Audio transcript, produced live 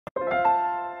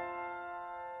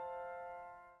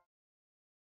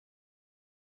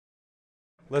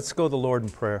Let's go to the Lord in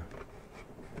prayer.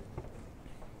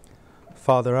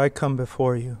 Father, I come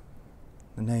before you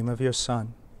in the name of your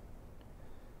Son.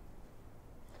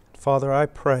 Father, I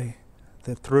pray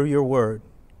that through your Word,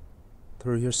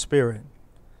 through your Spirit,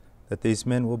 that these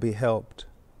men will be helped.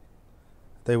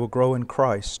 They will grow in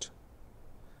Christ.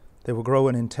 They will grow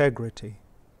in integrity.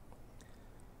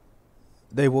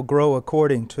 They will grow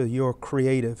according to your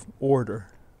creative order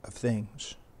of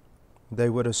things. They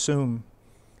would assume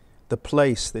the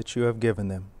place that you have given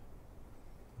them.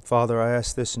 Father, I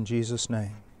ask this in Jesus'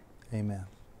 name. Amen.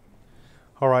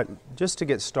 All right, just to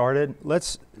get started,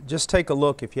 let's just take a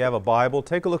look, if you have a Bible,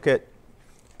 take a look at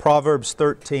Proverbs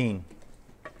 13.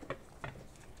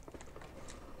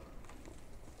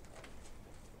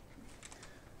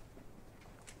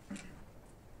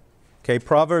 Okay,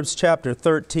 Proverbs chapter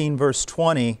 13, verse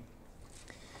 20.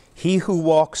 He who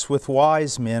walks with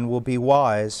wise men will be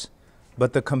wise,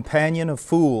 but the companion of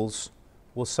fools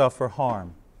will suffer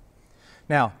harm.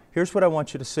 Now, here's what I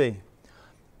want you to see.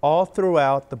 All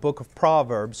throughout the book of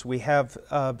Proverbs, we have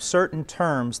certain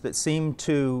terms that seem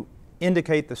to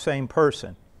indicate the same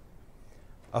person.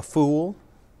 A fool,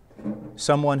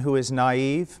 someone who is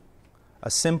naive, a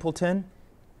simpleton,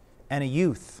 and a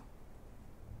youth.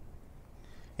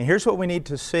 And here's what we need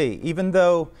to see. Even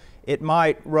though it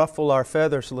might ruffle our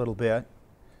feathers a little bit,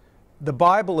 the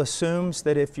Bible assumes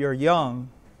that if you're young,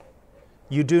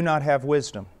 you do not have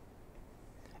wisdom.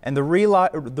 And the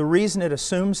reason it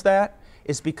assumes that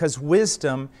is because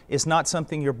wisdom is not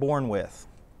something you're born with.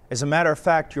 As a matter of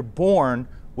fact, you're born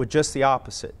with just the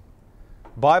opposite.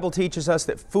 The Bible teaches us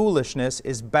that foolishness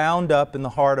is bound up in the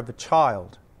heart of a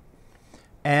child.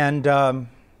 And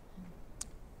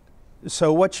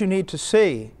so what you need to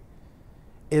see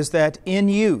is that in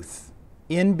youth,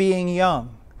 in being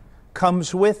young,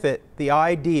 comes with it the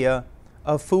idea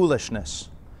of foolishness,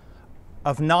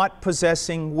 of not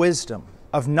possessing wisdom,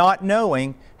 of not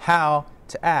knowing how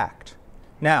to act.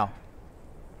 Now,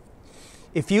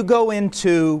 if you go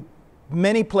into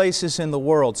many places in the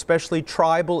world, especially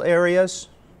tribal areas,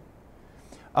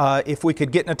 if we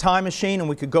could get in a time machine and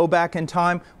we could go back in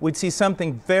time, we'd see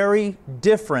something very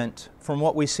different from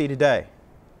what we see today.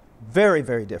 Very,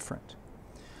 very different.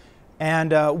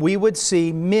 And we would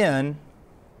see men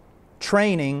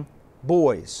training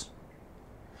boys.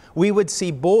 We would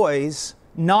see boys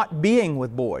not being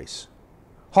with boys,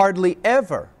 hardly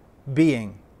ever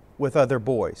being with other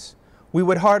boys. We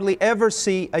would hardly ever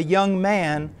see a young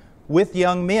man with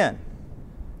young men.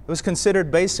 It was considered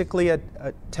basically a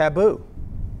taboo.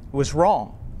 It was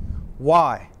wrong.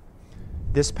 Why?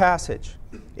 This passage.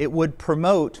 It would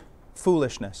promote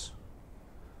foolishness.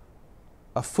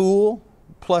 A fool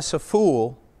plus a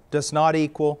fool does not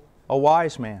equal a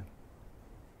wise man.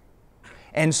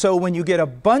 And so when you get a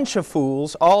bunch of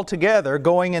fools all together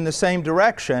going in the same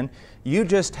direction, you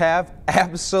just have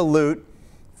absolute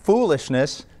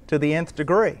foolishness to the nth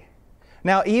degree.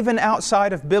 Now, even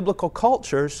outside of biblical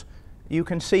cultures, you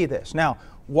can see this. Now,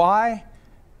 why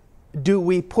do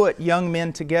we put young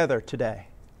men together today?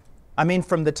 I mean,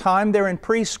 from the time they're in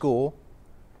preschool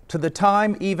to the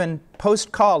time even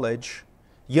post-college,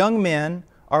 young men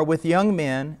are with young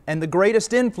men, and the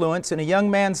greatest influence in a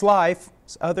young man's life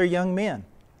is other young men.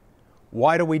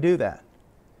 Why do we do that?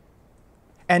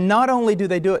 And not only do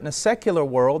they do it in a secular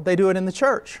world, they do it in the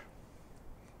church.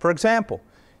 For example,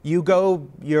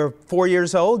 you're 4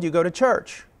 years old, you go to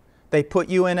church. They put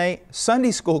you in a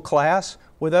Sunday school class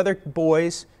with other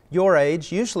boys your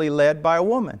age, usually led by a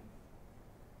woman.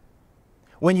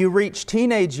 When you reach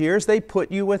teenage years, they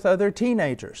put you with other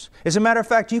teenagers. As a matter of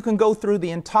fact, you can go through the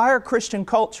entire Christian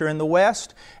culture in the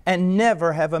West and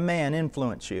never have a man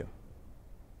influence you.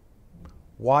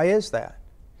 Why is that?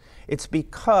 It's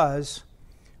because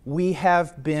we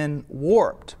have been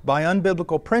warped by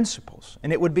unbiblical principles.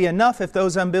 And it would be enough if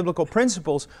those unbiblical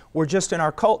principles were just in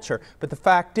our culture. But the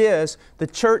fact is, the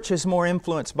church is more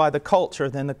influenced by the culture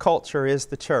than the culture is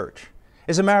the church.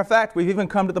 As a matter of fact, we've even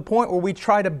come to the point where we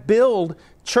try to build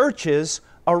churches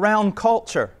around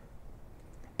culture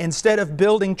instead of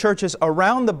building churches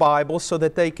around the Bible so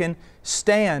that they can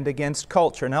stand against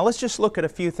culture. Now let's just look at a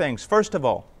few things. First of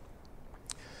all,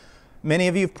 many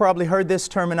of you have probably heard this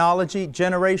terminology,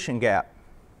 generation gap.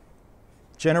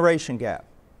 Generation gap.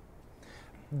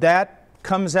 That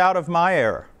comes out of my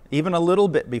era, even a little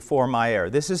bit before my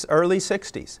era. This is early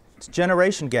 60s. It's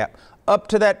generation gap. Up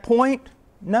to that point,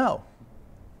 no.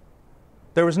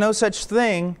 There was no such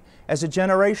thing as a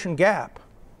generation gap.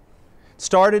 It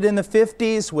started in the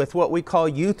 50s with what we call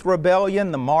youth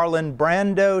rebellion, the Marlon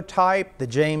Brando type, the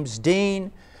James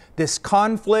Dean. this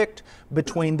conflict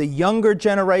between the younger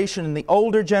generation and the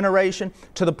older generation,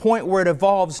 to the point where it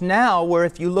evolves now, where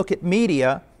if you look at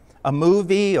media, a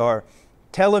movie or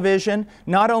television,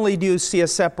 not only do you see a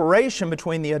separation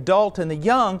between the adult and the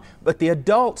young, but the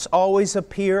adults always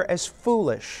appear as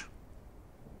foolish,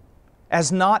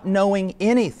 as not knowing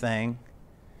anything,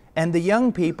 and the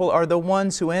young people are the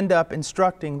ones who end up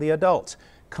instructing the adults.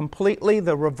 Completely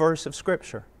the reverse of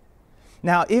Scripture.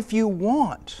 Now, if you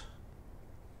want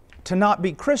to not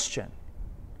be Christian,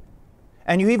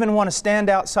 and you even want to stand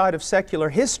outside of secular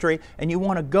history, and you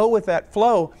want to go with that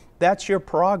flow, that's your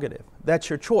prerogative. That's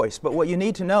your choice. But what you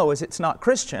need to know is it's not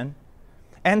Christian,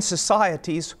 and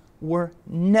societies were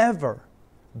never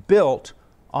built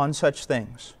on such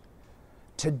things.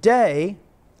 Today,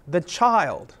 the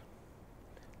child,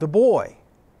 the boy,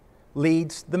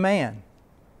 leads the man.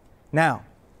 Now,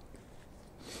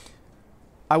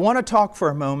 I want to talk for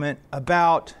a moment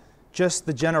about just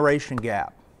the generation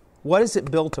gap. What is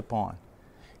it built upon?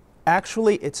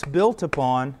 Actually, it's built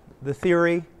upon the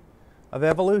theory of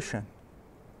evolution.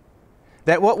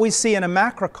 That what we see in a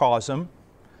macrocosm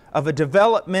of a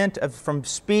development from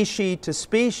species to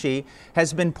species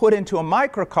has been put into a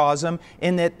microcosm,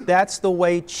 in that that's the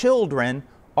way children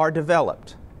are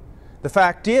developed. The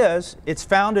fact is, it's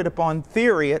founded upon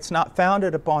theory, it's not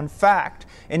founded upon fact.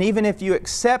 And even if you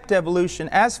accept evolution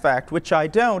as fact, which I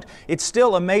don't, it's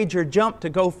still a major jump to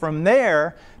go from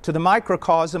there to the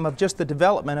microcosm of just the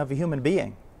development of a human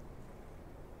being.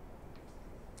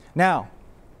 Now,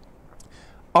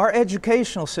 our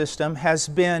educational system has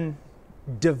been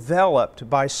developed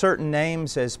by certain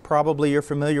names, as probably you're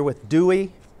familiar with: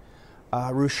 Dewey,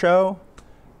 Rousseau,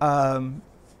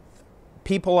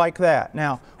 people like that.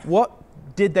 Now, what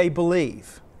did they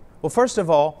believe? Well, first of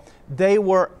all, they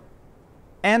were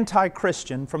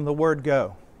anti-Christian from the word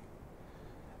go.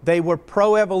 They were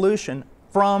pro-evolution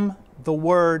from the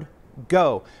word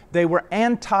go. They were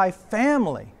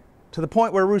anti-family, to the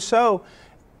point where Rousseau,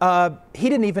 he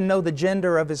didn't even know the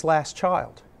gender of his last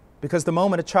child, because the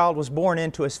moment a child was born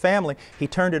into his family, he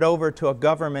turned it over to a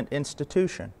government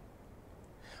institution,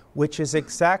 which is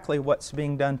exactly what's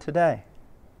being done today.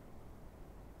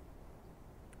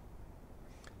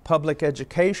 Public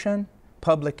education,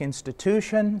 public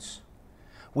institutions.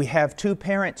 We have two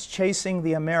parents chasing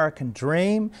the American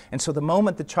dream, and so the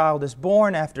moment the child is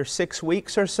born, after 6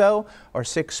 weeks or so, or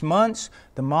 6 months,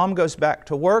 the mom goes back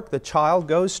to work, the child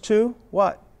goes to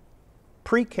what?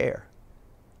 Pre-care,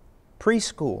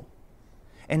 preschool,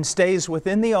 and stays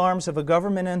within the arms of a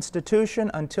government institution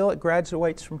until it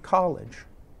graduates from college.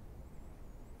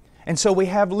 And so we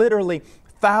have literally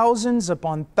thousands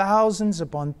upon thousands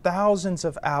upon thousands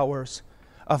of hours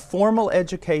of formal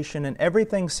education in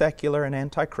everything secular and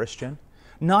anti-Christian,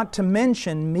 not to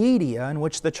mention media, in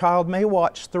which the child may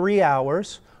watch 3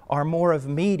 hours or more of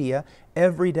media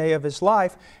every day of his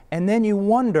life, and then you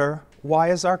wonder, why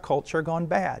has our culture gone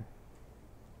bad?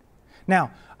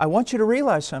 Now, I want you to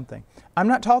realize something. I'm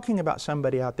not talking about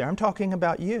somebody out there. I'm talking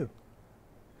about you.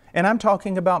 And I'm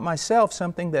talking about myself,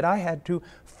 something that I had to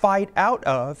fight out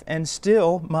of and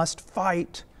still must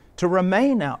fight to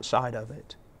remain outside of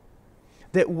it.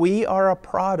 That we are a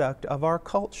product of our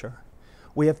culture.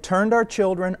 We have turned our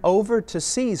children over to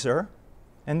Caesar,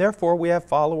 and therefore we have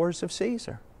followers of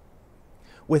Caesar.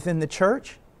 Within the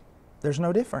church, there's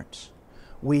no difference.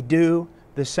 We do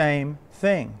the same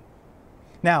thing.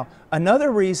 Now,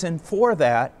 another reason for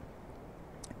that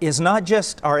is not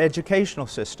just our educational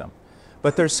system,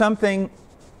 but there's something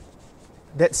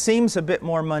that seems a bit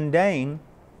more mundane,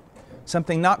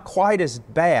 something not quite as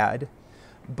bad,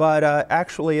 but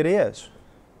actually it is.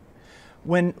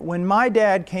 When my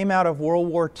dad came out of World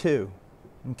War II,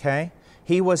 okay,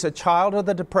 he was a child of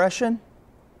the Depression.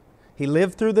 He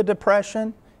lived through the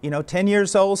Depression, 10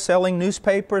 years old, selling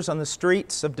newspapers on the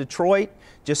streets of Detroit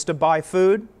just to buy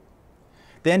food.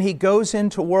 Then he goes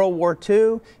into World War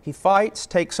II, he fights,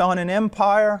 takes on an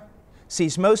empire,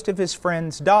 sees most of his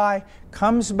friends die,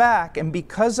 comes back, and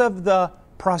because of the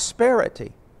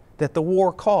prosperity that the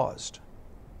war caused,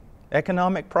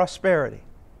 economic prosperity,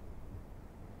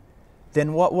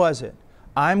 then what was it?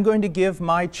 I'm going to give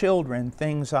my children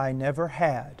things I never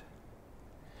had.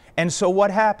 And so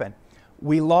what happened?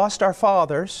 We lost our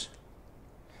fathers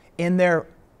in their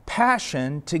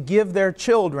passion to give their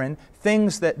children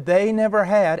things that they never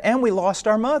had, and we lost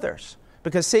our mothers.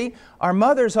 Because see, our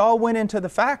mothers all went into the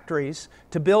factories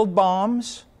to build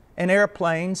bombs and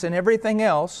airplanes and everything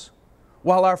else,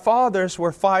 while our fathers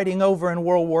were fighting over in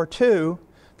World War II.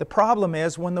 The problem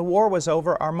is, when the war was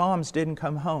over, our moms didn't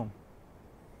come home.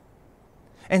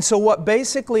 And so what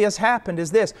basically has happened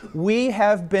is this: we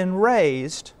have been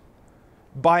raised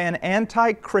by an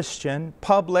anti-Christian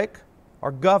public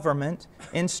or government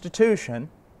institution.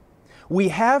 We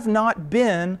have not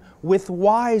been with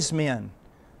wise men.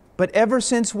 But ever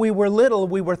since we were little,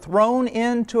 we were thrown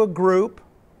into a group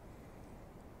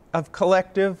of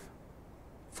collective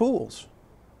fools.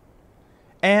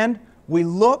 And we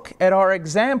look at our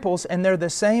examples and they're the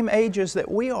same ages that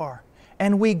we are.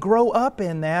 And we grow up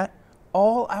in that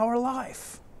all our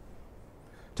life.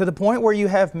 To the point where you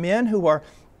have men who are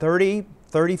 30,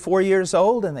 34 years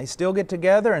old and they still get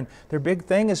together and their big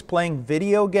thing is playing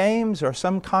video games or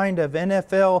some kind of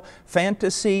NFL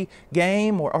fantasy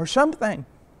game or something.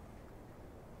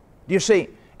 You see,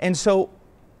 and so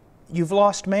you've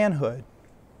lost manhood.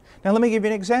 Now let me give you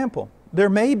an example. There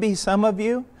may be some of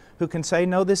you who can say,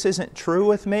 no, this isn't true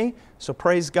with me, so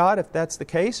praise God if that's the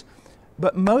case.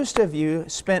 But most of you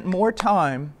spent more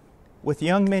time with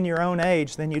young men your own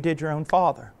age than you did your own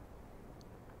father.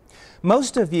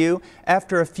 Most of you,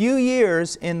 after a few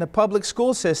years in the public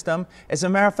school system, as a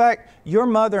matter of fact, your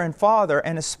mother and father,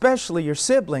 and especially your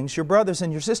siblings, your brothers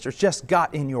and your sisters, just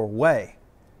got in your way.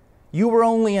 You were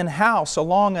only in house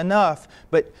long enough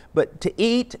but to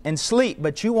eat and sleep,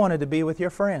 but you wanted to be with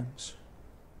your friends.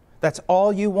 That's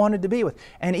all you wanted to be with.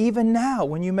 And even now,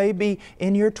 when you may be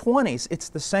in your 20s, it's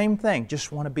the same thing.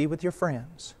 Just want to be with your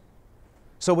friends.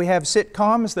 So we have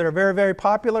sitcoms that are very, very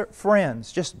popular.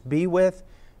 Friends. Just be with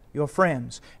your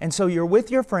friends. And so you're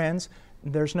with your friends.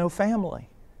 There's no family.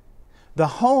 The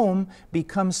home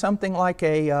becomes something like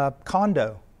a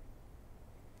condo,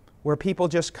 where people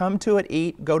just come to it,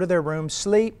 eat, go to their room,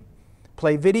 sleep,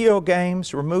 play video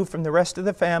games, removed from the rest of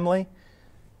the family,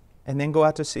 and then go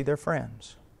out to see their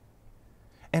friends.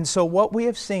 And so what we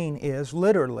have seen is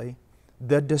literally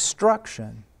the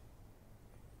destruction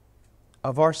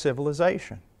of our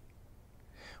civilization.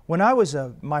 When I was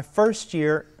my first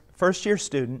year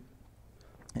student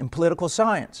in political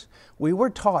science, we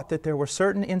were taught that there were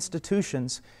certain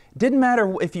institutions. It didn't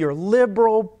matter if you're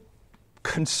liberal,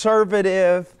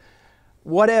 conservative,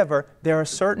 whatever, there are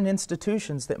certain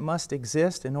institutions that must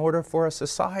exist in order for a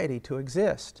society to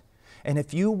exist. And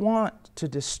if you want to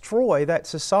destroy that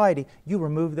society, you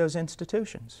remove those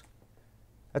institutions.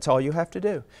 That's all you have to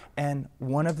do. And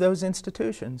one of those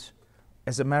institutions,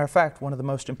 as a matter of fact, one of the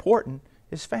most important,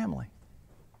 is family.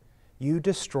 You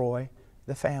destroy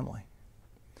the family.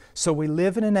 So we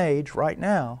live in an age right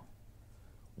now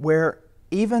where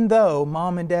even though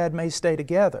mom and dad may stay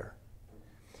together,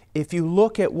 if you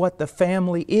look at what the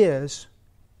family is,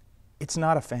 it's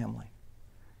not a family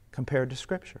compared to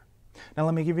Scripture. Now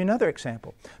let me give you another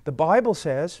example. The Bible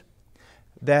says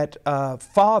that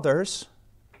fathers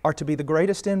are to be the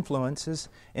greatest influences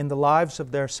in the lives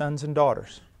of their sons and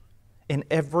daughters in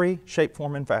every shape,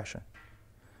 form, and fashion.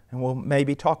 And we'll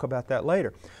maybe talk about that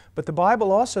later. But the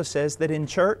Bible also says that in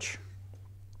church,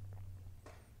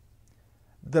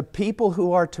 the people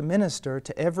who are to minister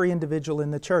to every individual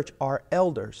in the church are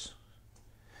elders.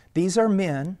 These are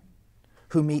men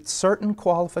who meet certain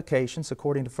qualifications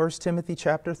according to 1 Timothy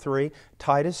chapter 3,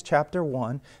 Titus chapter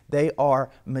 1. They are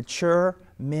mature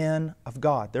men of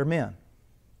God. They're men.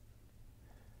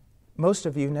 Most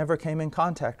of you never came in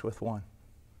contact with one.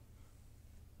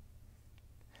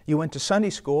 You went to Sunday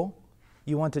school.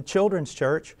 You went to children's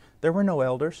church. There were no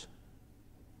elders.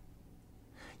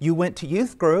 You went to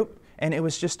youth group, and it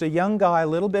was just a young guy a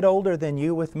little bit older than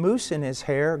you with mousse in his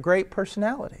hair, great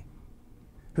personality,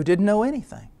 who didn't know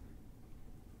anything.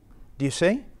 Do you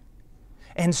see?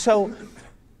 And so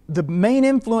the main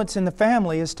influence in the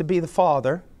family is to be the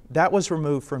father. That was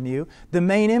removed from you. The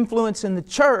main influence in the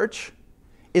church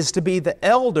is to be the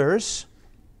elders,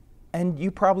 and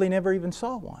you probably never even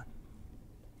saw one.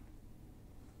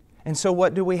 And so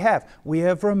what do we have? We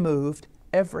have removed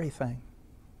everything.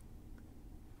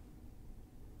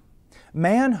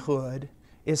 Manhood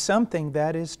is something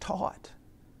that is taught.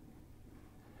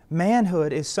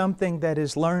 Manhood is something that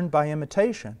is learned by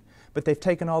imitation, but they've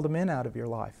taken all the men out of your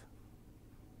life.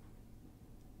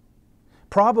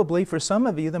 Probably for some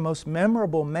of you, the most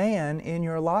memorable man in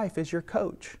your life is your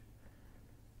coach,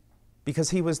 because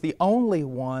he was the only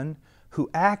one who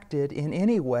acted in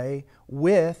any way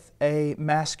with a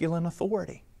masculine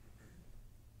authority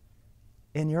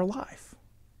in your life.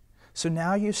 So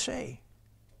now you see.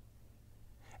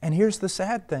 And here's the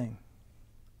sad thing.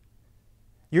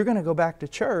 You're going to go back to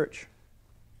church,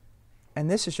 and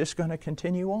this is just going to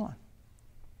continue on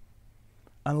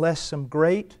unless some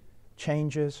great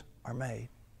changes are made.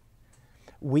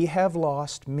 We have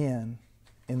lost men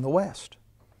in the West.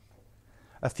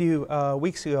 A few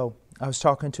weeks ago, I was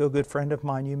talking to a good friend of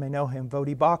mine. You may know him,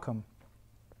 Vodi Bakum.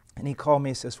 And he called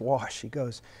me, he says, Wash, he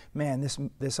goes, man,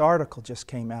 this article just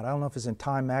came out. I don't know if it's in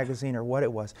Time Magazine or what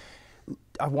it was.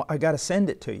 I got to send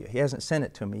it to you. He hasn't sent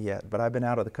it to me yet, but I've been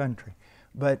out of the country.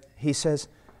 But he says,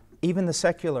 even the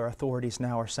secular authorities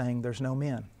now are saying there's no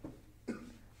men.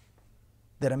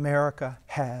 That America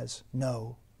has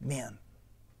no men.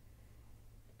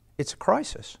 It's a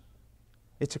crisis.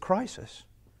 It's a crisis.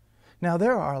 Now,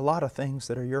 there are a lot of things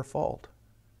that are your fault.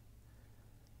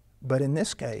 But in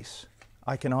this case,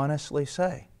 I can honestly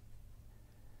say,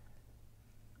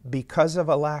 because of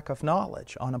a lack of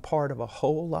knowledge on a part of a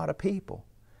whole lot of people,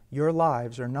 your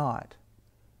lives are not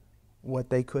what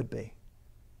they could be.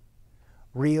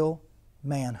 Real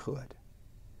manhood.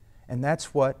 And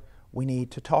that's what we need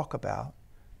to talk about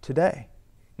today.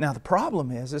 Now the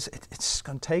problem is it's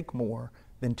going to take more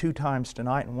than 2 times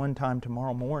tonight and 1 time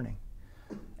tomorrow morning.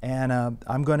 And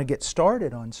I'm going to get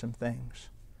started on some things.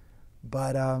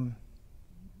 But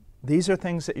these are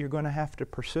things that you're going to have to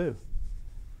pursue.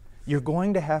 You're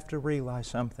going to have to realize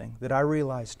something that I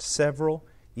realized several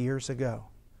years ago.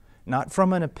 Not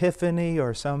from an epiphany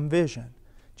or some vision,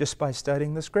 just by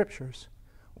studying the Scriptures.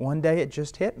 One day it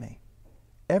just hit me.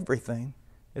 Everything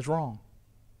is wrong.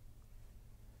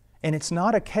 And it's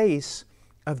not a case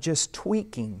of just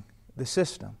tweaking the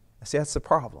system. See, that's the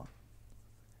problem.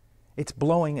 It's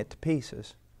blowing it to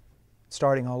pieces,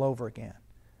 starting all over again.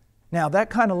 Now, that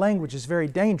kind of language is very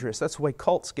dangerous. That's the way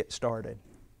cults get started.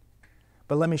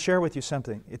 But let me share with you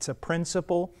something. It's a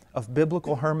principle of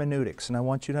biblical hermeneutics, and I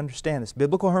want you to understand this.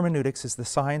 Biblical hermeneutics is the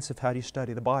science of how do you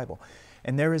study the Bible.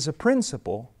 And there is a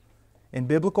principle in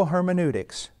biblical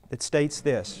hermeneutics that states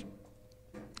this.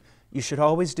 You should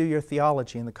always do your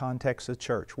theology in the context of the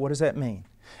church. What does that mean?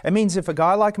 It means if a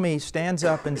guy like me stands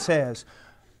up and says,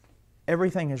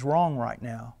 everything is wrong right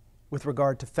now with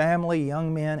regard to family,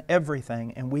 young men,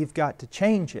 everything, and we've got to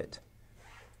change it.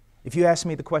 If you ask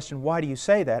me the question, why do you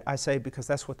say that? I say, because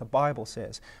that's what the Bible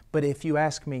says. But if you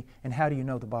ask me, and how do you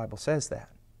know the Bible says that?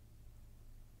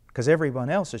 Because everyone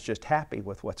else is just happy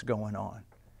with what's going on.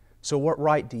 So what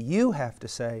right do you have to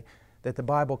say that the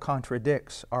Bible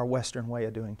contradicts our Western way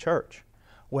of doing church?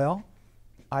 Well,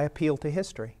 I appeal to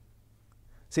history.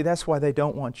 See, that's why they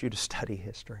don't want you to study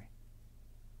history.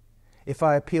 If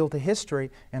I appeal to history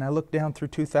and I look down through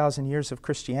 2,000 years of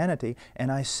Christianity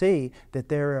and I see that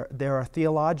there are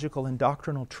theological and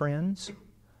doctrinal trends,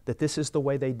 that this is the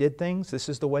way they did things, this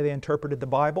is the way they interpreted the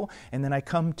Bible, and then I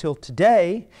come till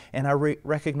today and I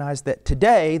recognize that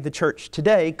today, the church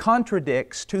today,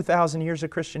 contradicts 2,000 years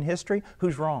of Christian history,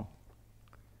 who's wrong?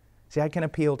 See, I can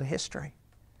appeal to history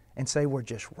and say we're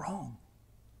just wrong.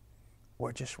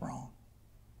 We're just wrong.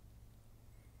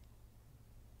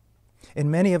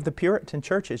 In many of the Puritan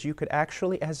churches, you could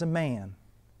actually, as a man,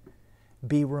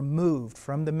 be removed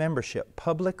from the membership,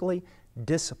 publicly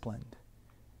disciplined,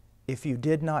 if you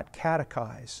did not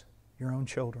catechize your own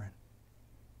children.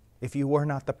 If you were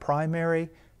not the primary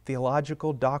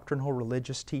theological, doctrinal,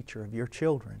 religious teacher of your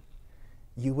children,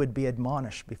 you would be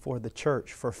admonished before the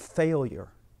church for failure,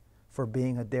 for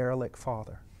being a derelict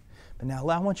father. But now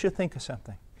I want you to think of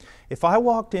something. If I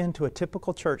walked into a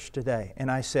typical church today and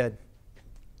I said,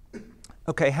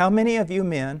 okay, how many of you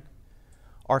men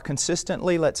are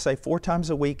consistently, let's say 4 times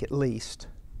a week at least,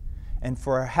 and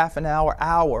for a half an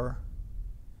hour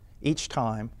each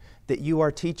time, that you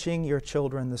are teaching your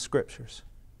children the Scriptures?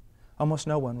 Almost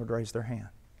no one would raise their hand.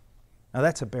 Now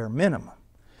that's a bare minimum.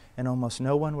 And almost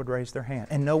no one would raise their hand.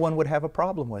 And no one would have a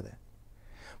problem with it.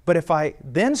 But if I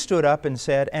then stood up and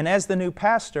said, and as the new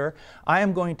pastor, I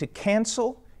am going to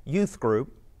cancel youth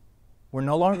group. We're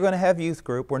no longer going to have youth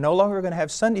group. We're no longer going to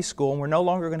have Sunday school. And we're no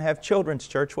longer going to have children's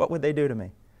church. What would they do to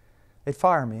me? They'd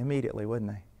fire me immediately,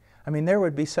 wouldn't they? I mean, there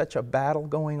would be such a battle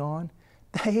going on.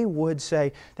 They would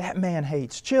say, that man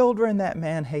hates children. That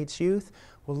man hates youth.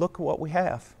 Well, look at what we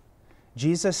have.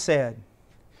 Jesus said,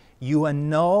 you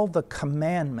annul the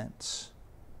commandments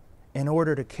in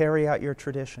order to carry out your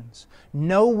traditions.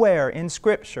 Nowhere in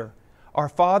Scripture are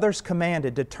fathers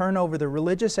commanded to turn over the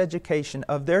religious education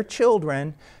of their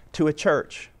children to a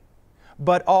church.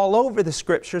 But all over the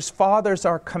Scriptures, fathers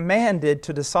are commanded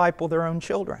to disciple their own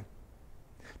children,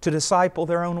 to disciple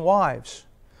their own wives,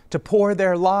 to pour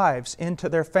their lives into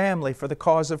their family for the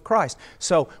cause of Christ.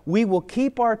 So we will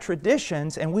keep our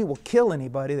traditions and we will kill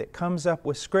anybody that comes up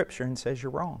with Scripture and says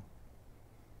you're wrong.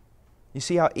 You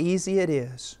see how easy it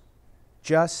is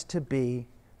just to be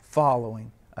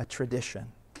following a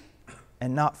tradition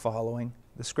and not following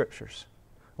the Scriptures.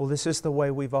 Well, this is the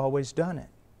way we've always done it.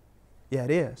 Yeah,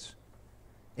 it is.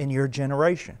 In your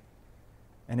generation.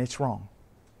 And it's wrong.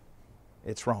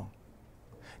 It's wrong.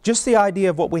 Just the idea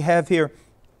of what we have here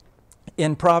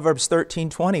in Proverbs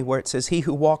 13:20, where it says, "He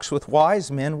who walks with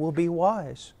wise men will be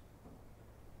wise."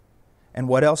 And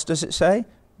what else does it say?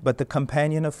 "But the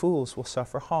companion of fools will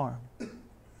suffer harm."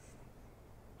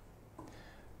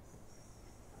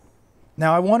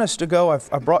 Now I want us to go,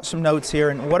 I've brought some notes here,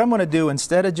 and what I'm going to do,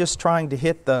 instead of just trying to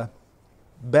hit the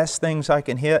best things I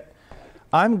can hit,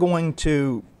 I'm going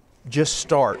to just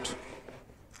start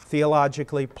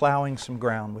theologically plowing some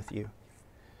ground with you.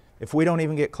 If we don't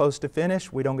even get close to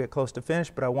finish, we don't get close to finish,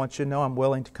 but I want you to know I'm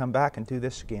willing to come back and do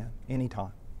this again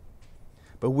anytime.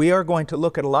 But we are going to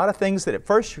look at a lot of things that at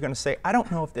first you're going to say, I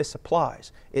don't know if this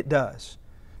applies. It does.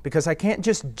 Because I can't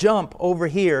just jump over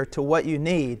here to what you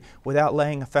need without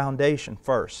laying a foundation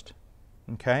first.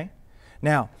 Okay?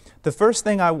 Now, the first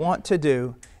thing I want to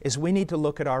do is we need to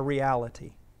look at our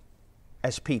reality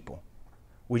as people.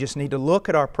 We just need to look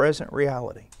at our present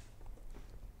reality.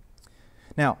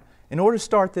 Now, in order to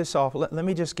start this off, let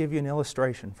me just give you an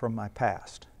illustration from my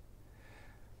past.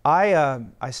 I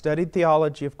studied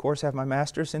theology, of course, have my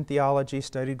master's in theology,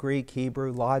 studied Greek,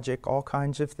 Hebrew, logic, all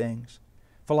kinds of things,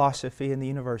 philosophy in the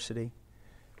university.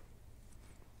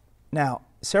 Now,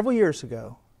 several years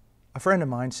ago, a friend of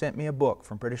mine sent me a book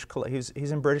from British Columbia.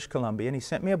 He's in British Columbia, and he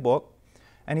sent me a book,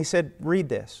 and he said, read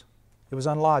this. It was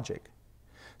on logic.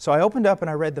 So I opened up and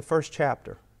I read the first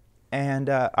chapter. And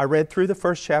I read through the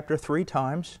first chapter 3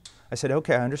 times. I said,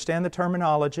 okay, I understand the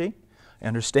terminology. I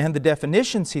understand the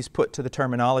definitions he's put to the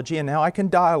terminology, and now I can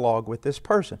dialogue with this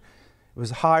person. It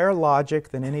was higher logic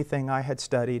than anything I had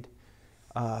studied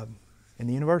in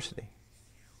the university.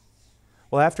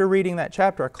 Well, after reading that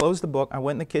chapter, I closed the book. I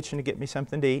went in the kitchen to get me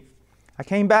something to eat. I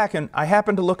came back and I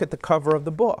happened to look at the cover of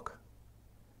the book.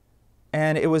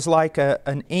 And it was like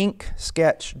an ink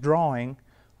sketch drawing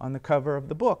on the cover of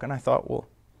the book. And I thought, well,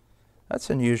 that's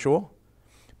unusual,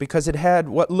 because it had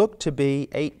what looked to be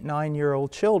 8,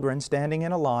 9-year-old children standing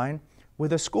in a line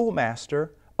with a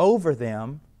schoolmaster over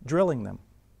them, drilling them.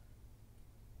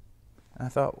 And I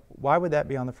thought, why would that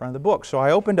be on the front of the book? So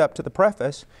I opened up to the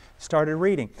preface, started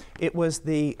reading. It was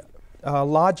the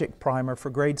logic primer for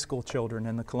grade school children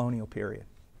in the colonial period.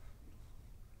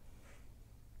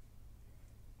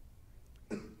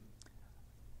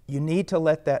 You need to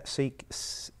let that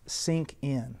sink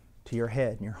in to your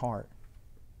head and your heart.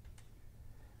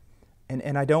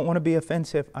 And I don't want to be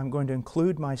offensive. I'm going to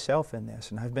include myself in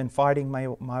this, and I've been fighting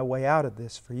my way out of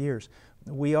this for years.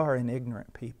 We are an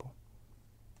ignorant people.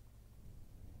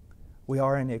 We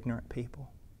are an ignorant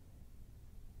people.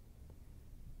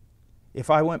 If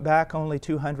I went back only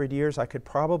 200 years, I could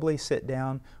probably sit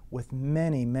down with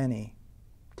many, many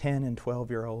 10 and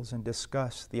 12-year-olds and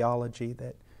discuss theology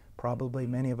that probably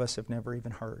many of us have never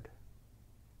even heard.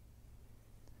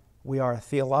 We are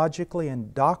theologically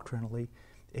and doctrinally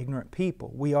ignorant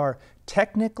people. We are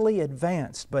technically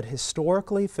advanced, but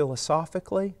historically,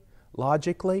 philosophically,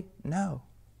 logically, no.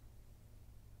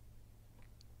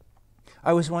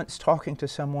 I was once talking to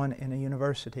someone in a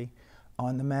university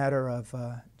on the matter of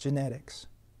genetics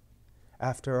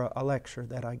after a lecture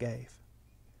that I gave.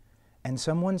 And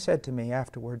someone said to me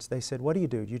afterwards, they said, what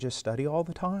do? You just study all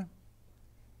the time?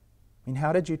 I mean,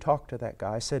 how did you talk to that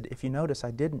guy? I said, if you notice,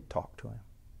 I didn't talk to him.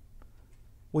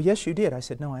 Well, yes, you did. I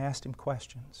said, no, I asked him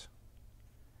questions.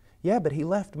 Yeah, but he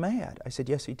left mad. I said,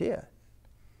 yes, he did.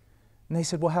 And they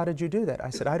said, well, how did you do that?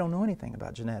 I said, I don't know anything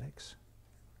about genetics.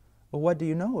 Well, what do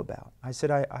you know about? I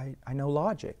said, I know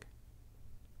logic.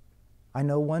 I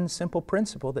know one simple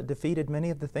principle that defeated many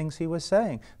of the things he was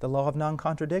saying, the law of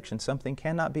non-contradiction. Something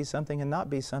cannot be something and not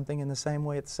be something in the same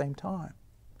way at the same time.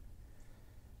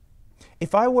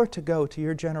 If I were to go to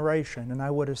your generation and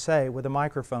I were to say with a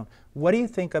microphone, what do you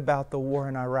think about the war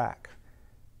in Iraq?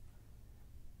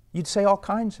 You'd say all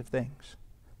kinds of things.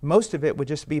 Most of it would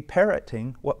just be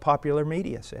parroting what popular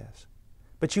media says.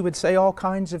 But you would say all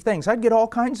kinds of things. I'd get all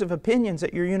kinds of opinions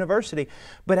at your university.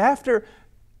 But after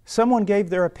someone gave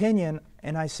their opinion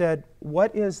and I said,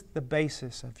 what is the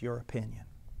basis of your opinion?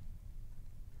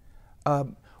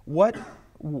 What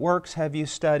works have you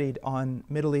studied on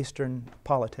Middle Eastern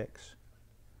politics?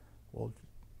 Well,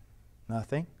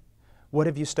 nothing. What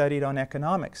have you studied on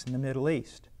economics in the Middle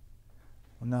East?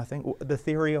 Well, nothing. The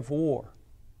theory of war.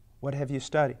 What have you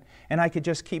studied? And I could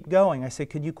just keep going. I said,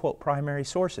 could you quote primary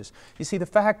sources? You see, the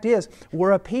fact is,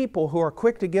 we're a people who are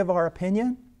quick to give our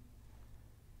opinion,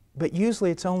 but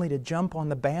usually it's only to jump on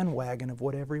the bandwagon of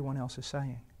what everyone else is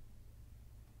saying,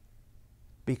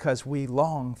 because we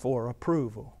long for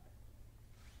approval.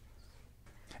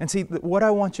 And see, what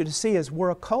I want you to see is we're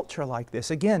a culture like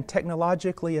this. Again,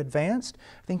 technologically advanced.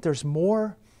 I think there's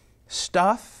more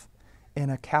stuff in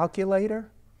a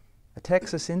calculator, a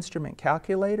Texas Instrument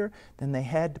calculator, than they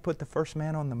had to put the first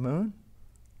man on the moon.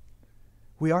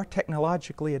 We are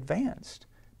technologically advanced,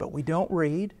 but we don't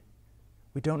read,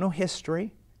 we don't know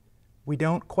history, we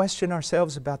don't question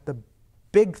ourselves about the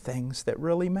big things that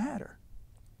really matter.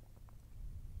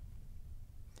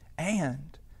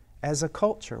 And as a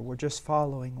culture, we're just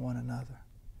following one another.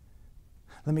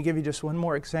 Let me give you just one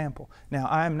more example. Now,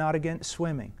 I am not against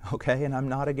swimming, okay? And I'm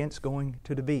not against going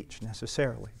to the beach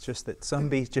necessarily. It's just that some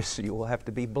beaches you will have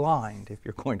to be blind if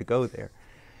you're going to go there.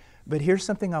 But here's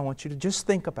something I want you to just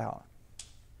think about.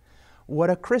 What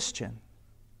a Christian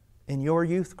in your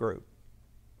youth group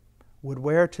would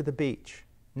wear to the beach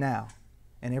now,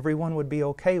 and everyone would be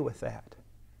okay with that.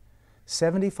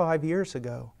 75 years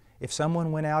ago, if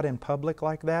someone went out in public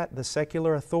like that, the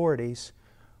secular authorities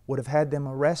would have had them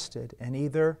arrested and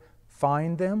either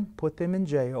fined them, put them in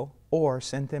jail, or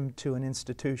sent them to an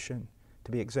institution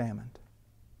to be examined.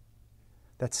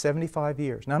 That's 75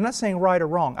 years. Now, I'm not saying right or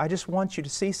wrong. I just want you to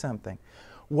see something.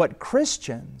 What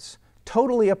Christians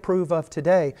totally approve of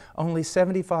today, only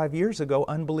 75 years ago,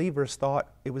 unbelievers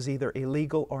thought it was either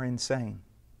illegal or insane.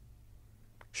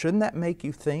 Shouldn't that make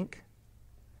you think,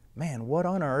 man, what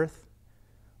on earth?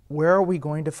 Where are we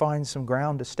going to find some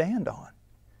ground to stand on?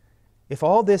 If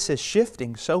all this is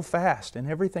shifting so fast and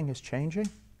everything is changing,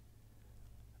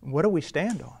 what do we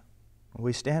stand on?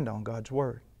 We stand on God's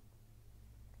Word.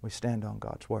 We stand on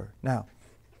God's Word. Now,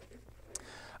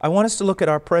 I want us to look at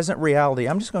our present reality.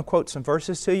 I'm just going to quote some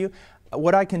verses to you.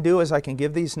 What I can do is I can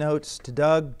give these notes to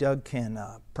Doug. Doug can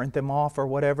print them off or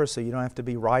whatever, so you don't have to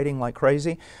be writing like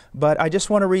crazy. But I just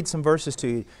want to read some verses to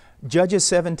you. Judges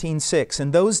 17:6.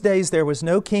 In those days there was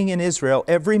no king in Israel.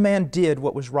 Every man did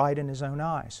what was right in his own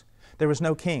eyes. There was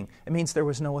no king. It means there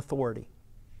was no authority.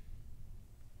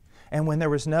 And when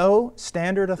there was no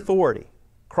standard authority,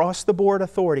 across-the-board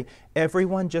authority,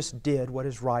 everyone just did what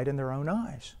is right in their own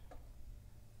eyes.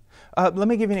 Let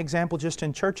me give you an example just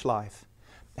in church life.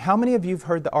 How many of you have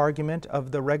heard the argument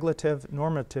of the regulative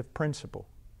normative principle?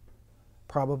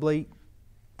 Probably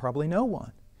no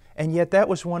one. And yet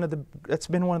that's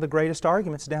been one of the greatest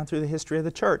arguments down through the history of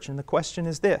the church. And the question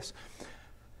is this.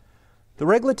 The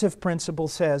regulative principle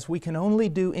says we can only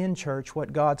do in church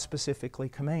what God specifically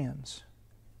commands.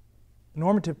 The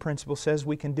normative principle says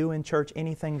we can do in church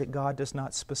anything that God does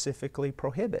not specifically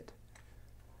prohibit.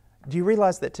 Do you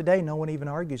realize that today no one even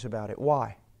argues about it?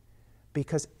 Why?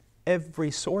 Because every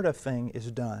sort of thing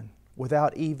is done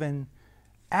without even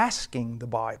asking the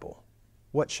Bible,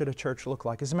 what should a church look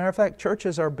like? As a matter of fact,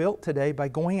 churches are built today by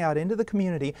going out into the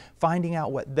community, finding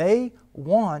out what they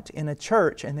want in a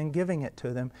church, and then giving it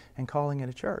to them and calling it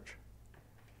a church.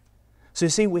 So you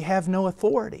see, we have no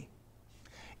authority.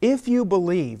 If you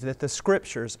believe that the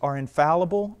Scriptures are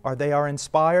infallible or they are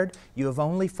inspired, you have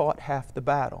only fought half the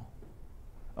battle.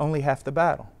 Only half the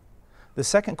battle. The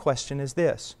second question is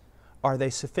this: are they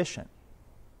sufficient?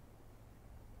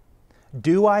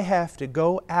 Do I have to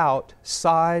go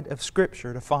outside of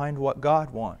Scripture to find what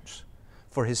God wants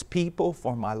for His people,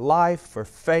 for my life, for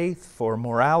faith, for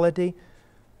morality?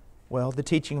 Well, the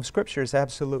teaching of Scripture is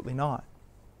absolutely not.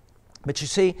 But you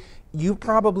see, you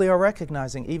probably are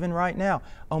recognizing, even right now,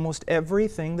 almost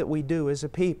everything that we do as a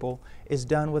people is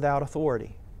done without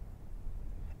authority.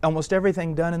 Almost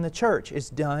everything done in the church is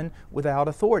done without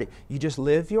authority. You just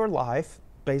live your life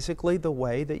basically the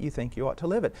way that you think you ought to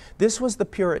live it. This was the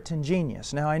Puritan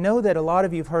genius. Now, I know that a lot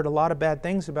of you have heard a lot of bad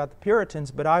things about the Puritans,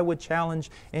 but I would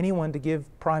challenge anyone to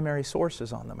give primary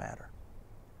sources on the matter.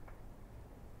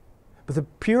 But the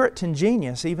Puritan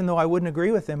genius, even though I wouldn't agree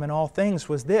with them in all things,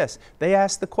 was this. They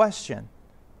asked the question,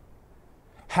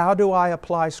 how do I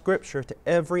apply Scripture to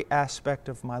every aspect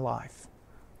of my life?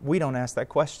 We don't ask that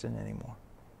question anymore.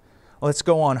 Let's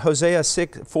go on. Hosea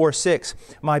 4:6.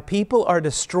 My people are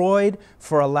destroyed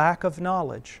for a lack of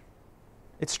knowledge.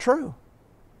 It's true.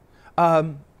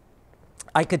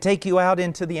 I could take you out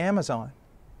into the Amazon,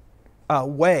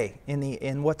 way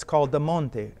in what's called the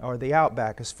monte, or the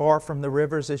outback, as far from the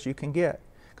rivers as you can get.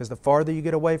 Because the farther you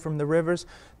get away from the rivers,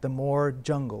 the more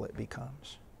jungle it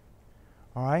becomes.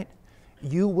 All right?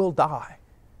 You will die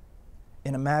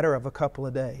in a matter of a couple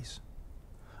of days,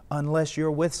 unless you're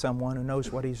with someone who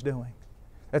knows what he's doing.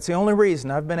 That's the only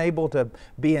reason I've been able to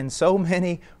be in so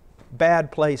many bad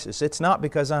places. It's not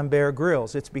because I'm Bear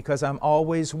Grylls. It's because I'm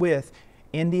always with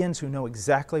Indians who know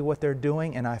exactly what they're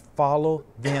doing, and I follow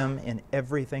them in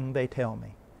everything they tell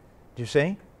me. Do you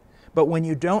see? But when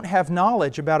you don't have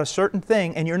knowledge about a certain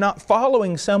thing and you're not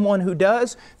following someone who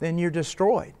does, then you're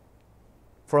destroyed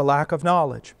for a lack of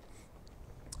knowledge.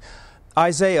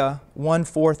 Isaiah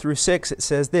 1:4-6, it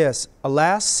says this,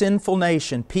 Alas, sinful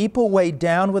nation, people weighed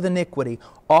down with iniquity,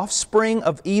 offspring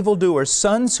of evildoers,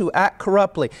 sons who act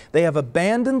corruptly. They have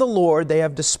abandoned the Lord. They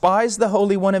have despised the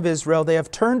Holy One of Israel. They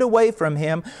have turned away from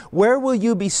Him. Where will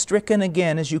you be stricken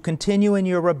again as you continue in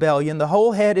your rebellion? The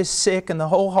whole head is sick and the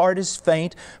whole heart is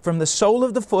faint. From the sole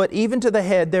of the foot even to the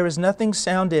head there is nothing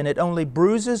sound in it, only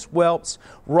bruises, whelps,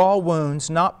 raw wounds,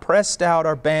 not pressed out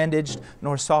or bandaged,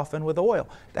 nor softened with oil.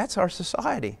 That's our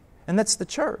society, and that's the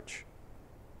church,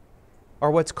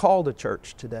 or what's called a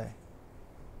church today.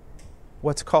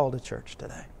 What's called a church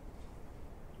today.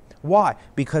 Why?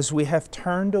 Because we have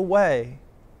turned away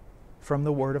from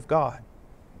the Word of God.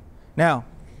 Now,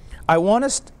 I want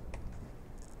us,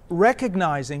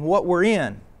 recognizing what we're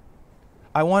in,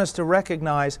 I want us to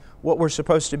recognize what we're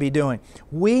supposed to be doing.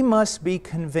 We must be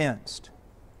convinced.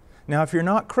 Now, if you're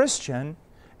not Christian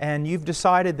and you've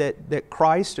decided that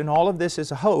Christ and all of this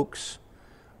is a hoax,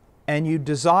 and you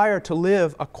desire to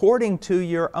live according to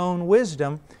your own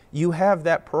wisdom, you have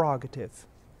that prerogative.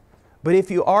 But if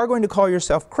you are going to call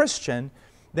yourself Christian,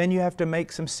 then you have to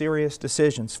make some serious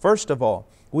decisions. First of all,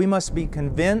 we must be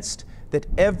convinced that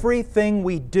everything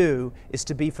we do is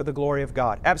to be for the glory of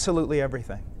God. Absolutely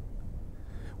everything.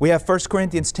 We have 1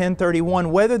 Corinthians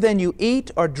 10:31, whether then you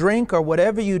eat or drink or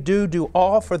whatever you do, do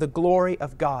all for the glory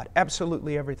of God.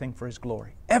 Absolutely everything for His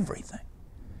glory. Everything.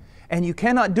 And you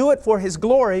cannot do it for His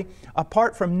glory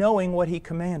apart from knowing what He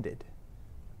commanded.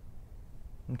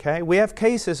 Okay? We have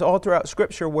cases all throughout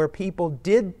Scripture where people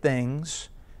did things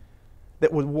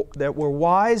that were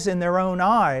wise in their own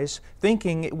eyes,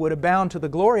 thinking it would abound to the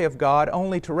glory of God,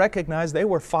 only to recognize they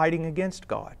were fighting against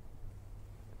God.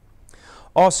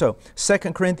 Also,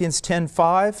 2 Corinthians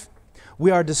 10:5,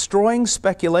 we are destroying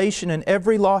speculation and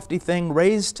every lofty thing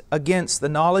raised against the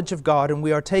knowledge of God, and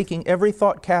we are taking every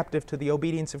thought captive to the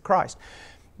obedience of Christ.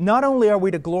 Not only are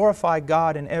we to glorify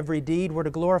God in every deed, we're to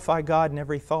glorify God in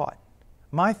every thought.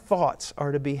 My thoughts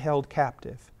are to be held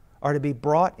captive, are to be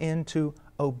brought into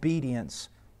obedience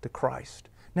to Christ.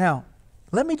 Now,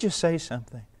 let me just say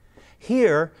something.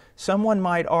 Here, someone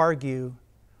might argue,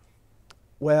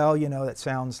 well, you know, that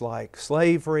sounds like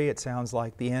slavery, it sounds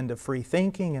like the end of free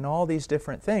thinking and all these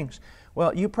different things.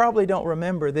 Well, you probably don't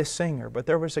remember this singer, but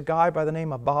there was a guy by the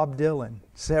name of Bob Dylan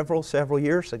several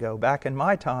years ago, back in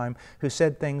my time, who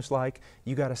said things like,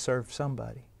 you got to serve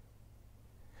somebody.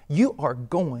 You are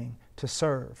going to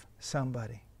serve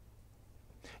somebody.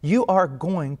 You are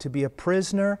going to be a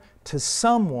prisoner to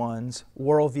someone's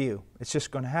worldview. It's just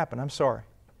going to happen. I'm sorry.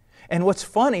 And what's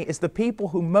funny is the people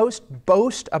who most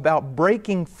boast about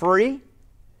breaking free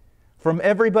from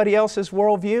everybody else's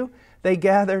worldview, they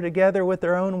gather together with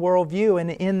their own worldview,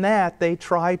 and in that they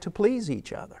try to please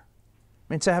each other.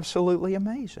 It's absolutely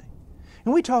amazing.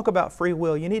 And we talk about free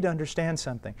will. You need to understand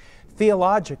something.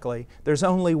 Theologically, there's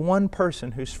only one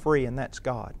person who's free, and that's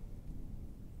God.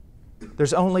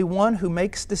 There's only one who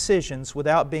makes decisions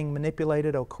without being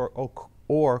manipulated or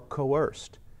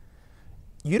coerced.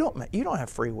 You don't have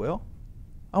free will.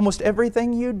 Almost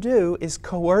everything you do is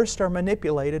coerced or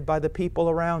manipulated by the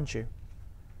people around you,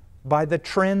 by the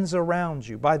trends around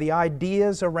you, by the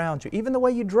ideas around you, even the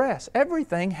way you dress.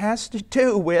 Everything has to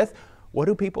do with, what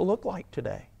do people look like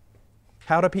today?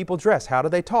 How do people dress? How do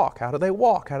they talk? How do they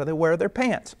walk? How do they wear their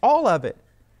pants? All of it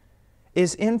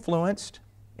is influenced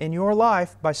in your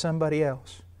life by somebody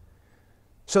else.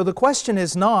 So the question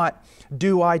is not,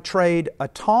 do I trade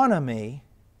autonomy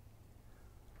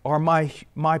or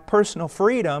my personal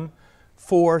freedom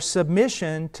for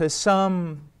submission to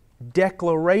some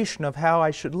declaration of how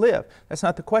I should live? That's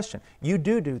not the question. You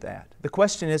do that. The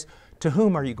question is, to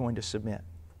whom are you going to submit?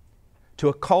 To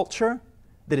a culture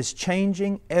that is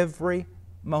changing every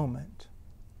moment,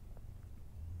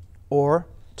 or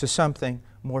to something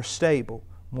more stable,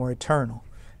 more eternal?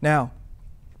 Now,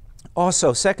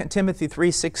 also, 2 Timothy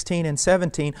 3:16 and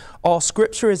 17, all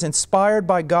Scripture is inspired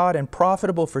by God and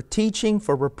profitable for teaching,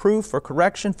 for reproof, for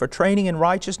correction, for training in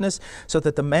righteousness, so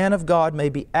that the man of God may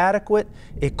be adequate,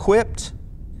 equipped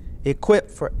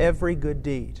for every good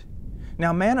deed.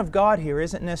 Now, man of God here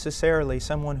isn't necessarily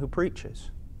someone who preaches.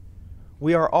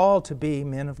 We are all to be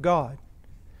men of God.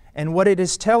 And what it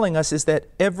is telling us is that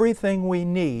everything we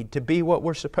need to be what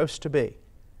we're supposed to be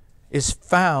is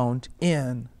found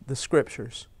in the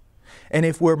Scriptures. And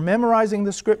if we're memorizing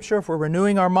the Scripture, if we're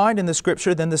renewing our mind in the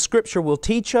Scripture, then the Scripture will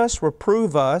teach us,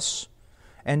 reprove us,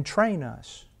 and train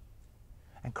us,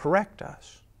 and correct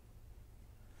us.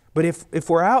 But if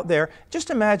we're out there, just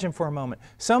imagine for a moment,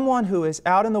 someone who is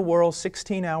out in the world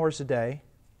 16 hours a day,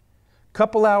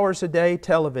 Couple hours a day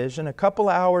television, a couple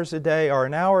hours a day or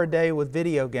an hour a day with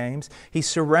video games. He's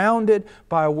surrounded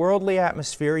by a worldly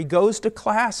atmosphere. He goes to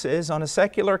classes on a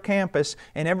secular campus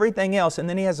and everything else, and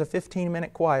then he has a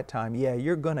 15-minute quiet time. Yeah,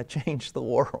 you're going to change the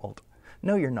world.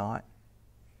 No, you're not.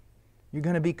 You're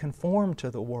going to be conformed to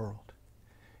the world.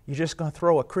 You're just going to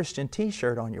throw a Christian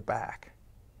t-shirt on your back.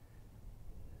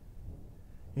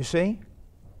 You see?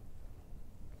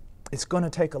 It's going to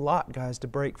take a lot, guys, to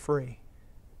break free.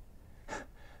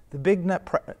 The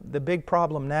big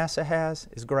problem NASA has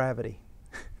is gravity.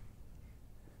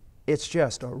 It's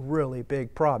just a really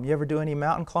big problem. You ever do any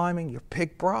mountain climbing? Your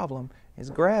big problem is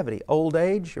gravity. Old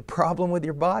age, your problem with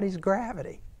your body is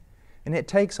gravity. And it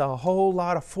takes a whole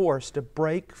lot of force to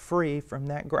break free from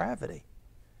that gravity.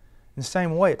 In the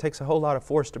same way, it takes a whole lot of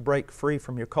force to break free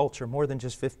from your culture, more than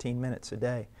just 15 minutes a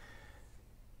day.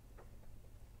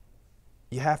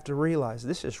 You have to realize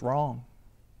this is wrong.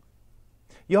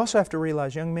 You also have to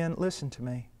realize, young men, listen to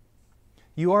me.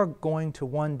 You are going to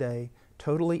one day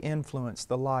totally influence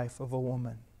the life of a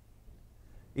woman,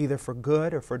 either for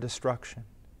good or for destruction.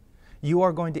 You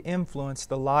are going to influence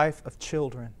the life of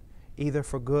children, either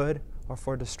for good or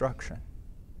for destruction.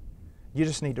 You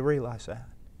just need to realize that.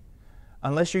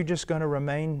 Unless you're just going to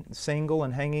remain single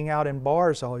and hanging out in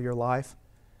bars all your life,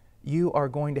 you are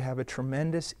going to have a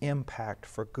tremendous impact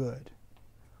for good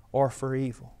or for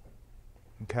evil.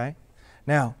 Okay?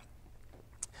 Now,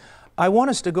 I want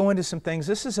us to go into some things.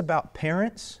 This is about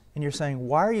parents, and you're saying,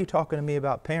 why are you talking to me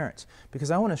about parents?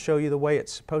 Because I want to show you the way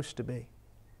it's supposed to be.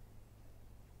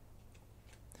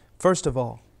 First of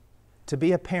all, to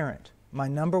be a parent, my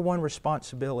number one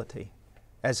responsibility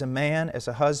as a man, as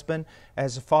a husband,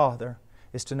 as a father,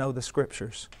 is to know the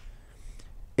Scriptures.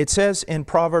 It says in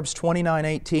Proverbs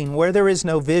 29:18, where there is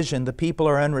no vision, the people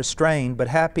are unrestrained, but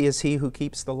happy is he who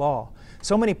keeps the law.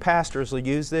 So many pastors will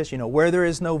use this, where there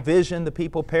is no vision, the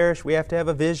people perish. We have to have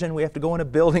a vision. We have to go in a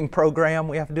building program.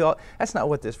 We have to do all. That's not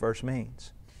what this verse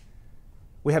means.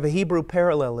 We have a Hebrew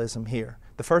parallelism here.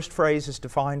 The first phrase is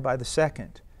defined by the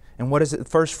second. And what is it? The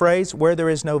first phrase, where there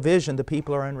is no vision, the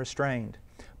people are unrestrained.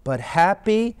 But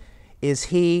happy is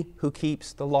he who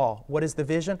keeps the law. What is the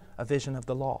vision? A vision of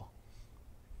the law.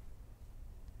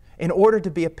 In order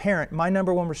to be a parent, my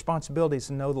number one responsibility is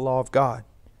to know the law of God.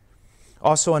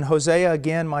 Also in Hosea,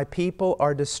 again, my people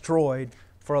are destroyed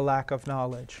for a lack of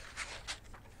knowledge.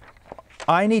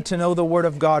 I need to know the Word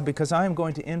of God because I am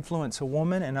going to influence a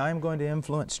woman and I am going to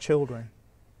influence children.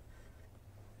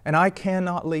 And I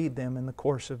cannot lead them in the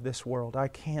course of this world. I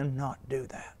cannot do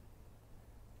that.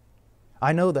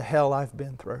 I know the hell I've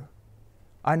been through.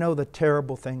 I know the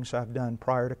terrible things I've done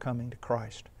prior to coming to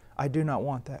Christ. I do not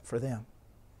want that for them.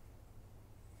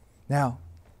 Now,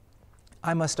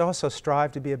 I must also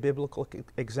strive to be a biblical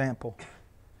example.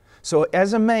 So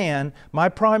as a man, my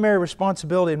primary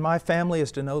responsibility in my family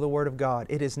is to know the Word of God.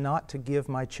 It is not to give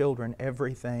my children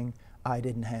everything I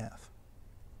didn't have.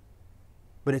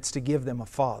 But it's to give them a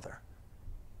father.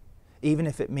 Even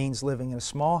if it means living in a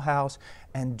small house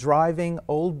and driving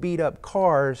old beat-up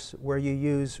cars where you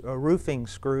use roofing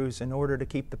screws in order to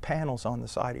keep the panels on the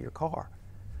side of your car,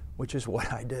 which is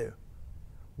what I do.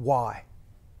 Why?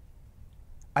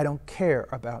 I don't care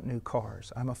about new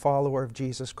cars. I'm a follower of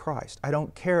Jesus Christ. I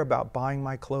don't care about buying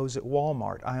my clothes at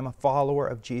Walmart. I am a follower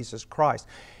of Jesus Christ.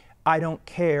 I don't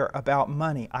care about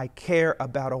money. I care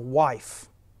about a wife,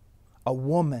 a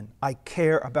woman. I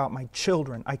care about my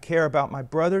children. I care about my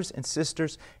brothers and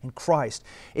sisters in Christ.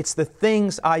 It's the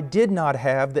things I did not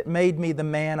have that made me the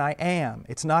man I am.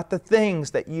 It's not the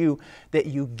things that you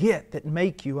get that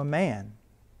make you a man.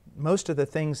 Most of the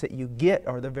things that you get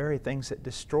are the very things that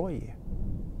destroy you.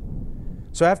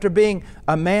 So after being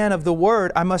a man of the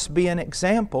Word, I must be an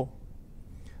example.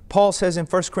 Paul says in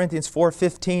 1 Corinthians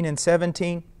 4:15 and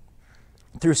 17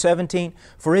 through 17,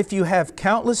 for if you have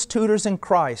countless tutors in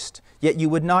Christ, yet you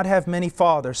would not have many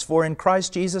fathers, for in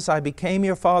Christ Jesus I became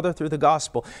your father through the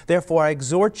gospel. Therefore I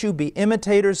exhort you, be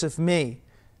imitators of me.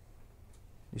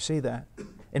 You see that?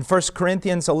 In 1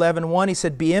 Corinthians 11:1, he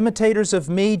said, be imitators of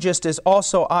me just as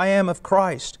also I am of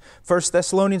Christ. 1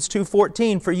 Thessalonians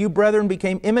 2:14, for you, brethren,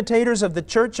 became imitators of the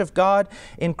church of God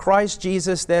in Christ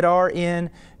Jesus that are in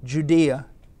Judea.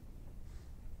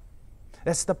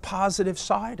 That's the positive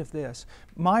side of this.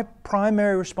 My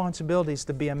primary responsibility is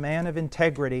to be a man of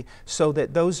integrity so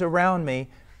that those around me,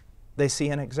 they see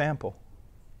an example.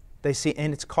 They see,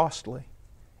 and it's costly.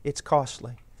 It's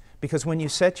costly. Because when you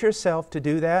set yourself to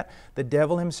do that, the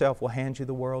devil himself will hand you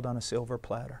the world on a silver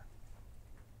platter.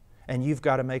 And you've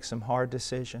got to make some hard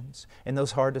decisions. And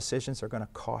those hard decisions are going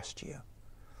to cost you.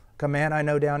 Like a man I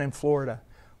know down in Florida,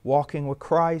 walking with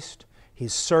Christ,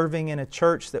 He's serving in a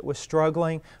church that was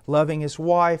struggling, loving his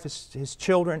wife, his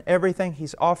children, everything.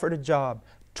 He's offered a job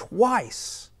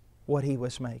twice what he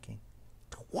was making.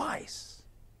 Twice.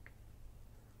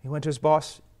 He went to his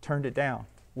boss, turned it down.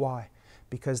 Why?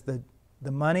 Because the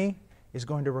money is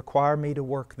going to require me to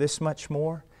work this much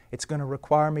more. It's going to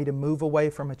require me to move away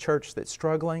from a church that's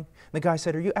struggling. The guy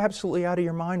said, "Are you absolutely out of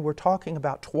your mind? We're talking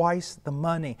about twice the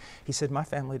money." He said, "My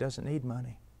family doesn't need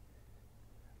money.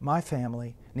 My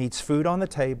family needs food on the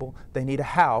table. They need a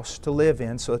house to live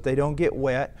in so that they don't get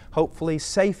wet, hopefully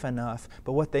safe enough.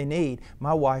 But what they need,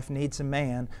 my wife needs a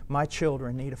man. My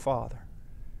children need a father.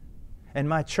 And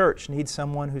my church needs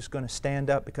someone who's going to stand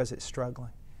up because it's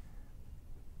struggling."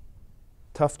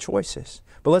 Tough choices.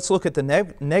 But let's look at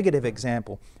the negative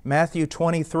example. Matthew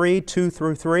 23, 2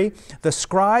 through 3. "The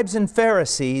scribes and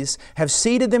Pharisees have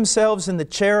seated themselves in the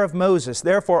chair of Moses.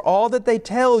 Therefore, all that they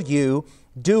tell you,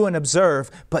 do and observe,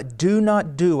 but do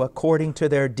not do according to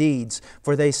their deeds,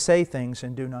 for they say things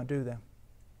and do not do them."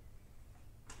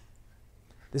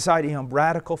 This idea of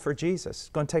radical for Jesus. It's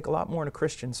going to take a lot more than a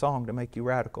Christian song to make you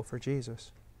radical for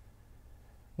Jesus.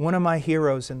 One of my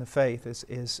heroes in the faith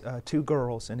is two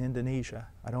girls in Indonesia.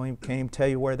 Can't even tell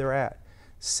you where they're at.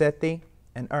 Seti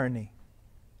and Ernie.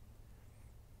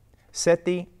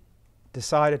 Seti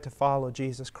decided to follow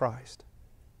Jesus Christ.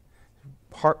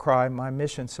 Heart cry, my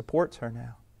mission supports her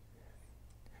now.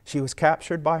 She was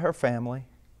captured by her family.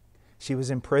 She was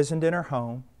imprisoned in her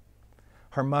home.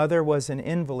 Her mother was an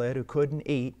invalid who couldn't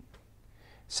eat.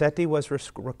 Seti was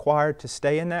required to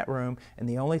stay in that room, and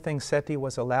the only thing Seti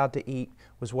was allowed to eat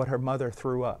was what her mother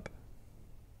threw up.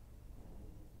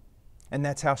 And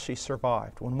that's how she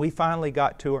survived. When we finally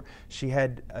got to her, she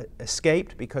had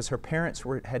escaped because her parents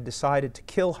had decided to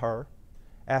kill her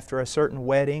after a certain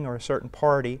wedding or a certain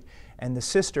party, and the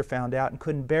sister found out and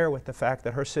couldn't bear with the fact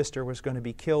that her sister was going to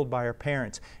be killed by her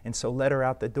parents, and so let her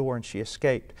out the door and she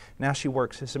escaped. Now she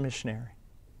works as a missionary.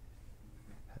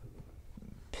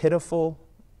 Pitiful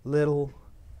little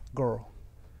girl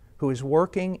who is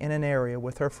working in an area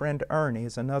with her friend Ernie,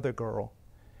 is another girl.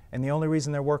 And the only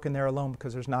reason they're working there alone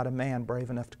because there's not a man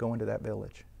brave enough to go into that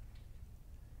village.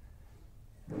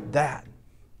 That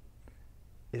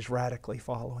is radically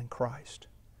following Christ.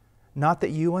 Not that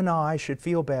you and I should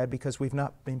feel bad because we've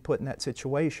not been put in that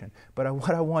situation. But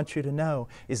what I want you to know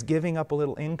is giving up a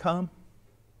little income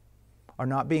or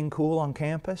not being cool on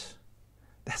campus,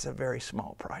 that's a very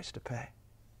small price to pay.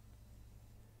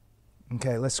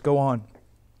 Okay, let's go on.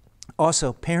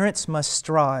 Also, parents must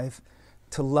strive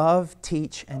to love,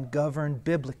 teach, and govern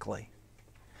biblically.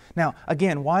 Now,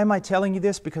 again, why am I telling you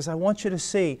this? Because I want you to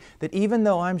see that even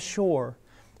though I'm sure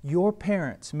your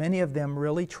parents, many of them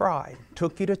really tried,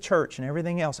 took you to church and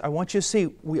everything else, I want you to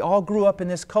see we all grew up in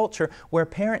this culture where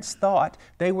parents thought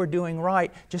they were doing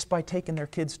right just by taking their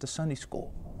kids to Sunday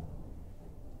school.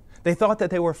 They thought that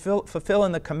they were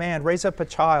fulfilling the command, raise up a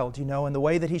child, in the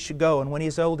way that he should go, and when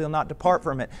he's old, he'll not depart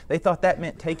from it. They thought that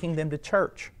meant taking them to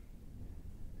church.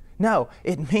 No,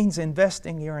 it means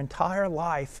investing your entire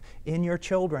life in your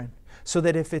children, so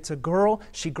that if it's a girl,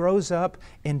 she grows up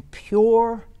in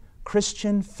pure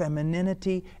Christian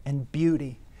femininity and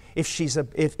beauty. If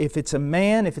it's a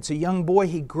man, if it's a young boy,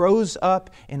 he grows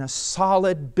up in a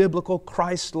solid, biblical,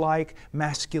 Christ-like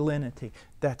masculinity.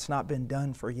 That's not been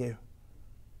done for you.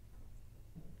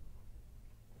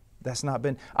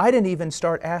 I didn't even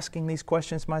start asking these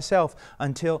questions myself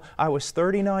until I was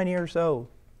 39 years old.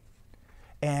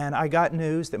 And I got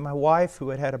news that my wife, who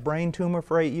had had a brain tumor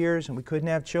for 8 years and we couldn't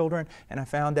have children, and I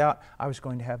found out I was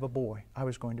going to have a boy. I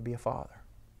was going to be a father.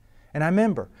 And I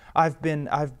remember, I've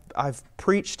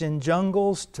preached in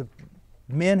jungles to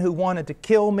men who wanted to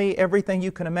kill me, everything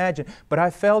you can imagine. But I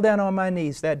fell down on my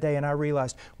knees that day and I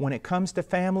realized when it comes to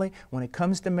family, when it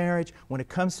comes to marriage, when it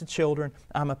comes to children,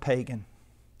 I'm a pagan.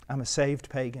 I'm a saved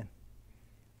pagan.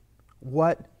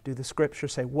 What do the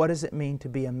Scriptures say? What does it mean to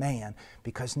be a man?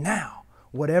 Because now,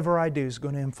 whatever I do is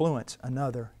going to influence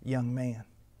another young man,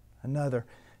 another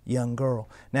young girl.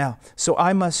 Now, so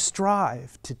I must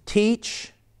strive to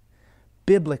teach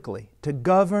biblically, to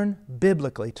govern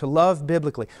biblically, to love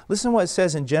biblically. Listen to what it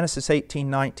says in Genesis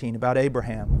 18:19 about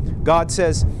Abraham. God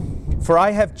says, "For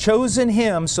I have chosen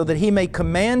him so that he may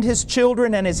command his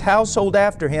children and his household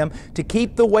after him to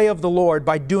keep the way of the Lord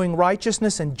by doing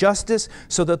righteousness and justice,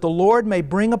 so that the Lord may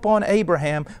bring upon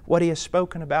Abraham what he has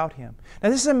spoken about him." Now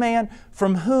this is a man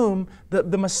from whom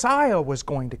the Messiah was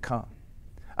going to come.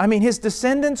 I mean, his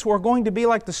descendants were going to be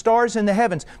like the stars in the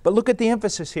heavens. But look at the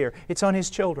emphasis here. It's on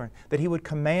his children, that he would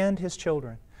command his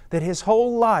children, that his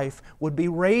whole life would be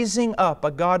raising up a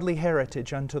godly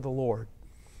heritage unto the Lord.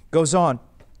 Goes on.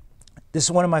 This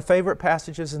is one of my favorite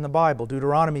passages in the Bible,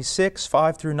 Deuteronomy 6,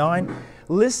 5 through 9.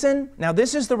 Listen, now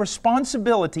this is the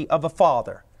responsibility of a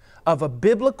father, of a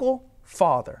biblical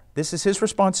father. This is his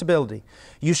responsibility.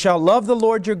 You shall love the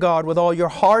Lord your God with all your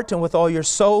heart and with all your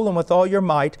soul and with all your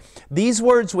might. These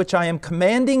words which I am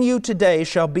commanding you today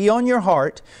shall be on your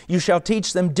heart. You shall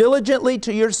teach them diligently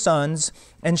to your sons,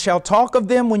 and shall talk of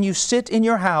them when you sit in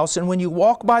your house, and when you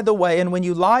walk by the way, and when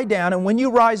you lie down, and when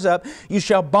you rise up. You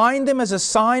shall bind them as a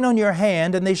sign on your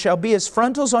hand, and they shall be as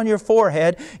frontals on your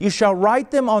forehead. You shall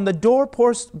write them on the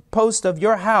doorpost of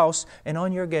your house and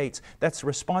on your gates. That's the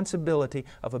responsibility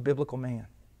of a biblical man.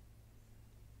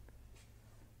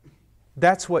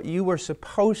 That's what you were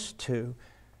supposed to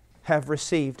have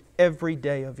received every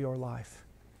day of your life.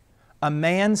 A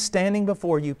man standing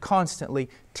before you constantly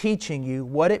teaching you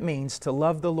what it means to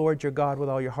love the Lord your God with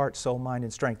all your heart, soul, mind,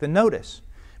 and strength. And notice,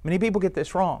 many people get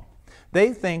this wrong.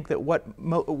 They think that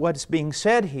what's being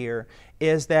said here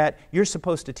is that you're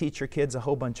supposed to teach your kids a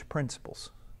whole bunch of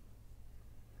principles.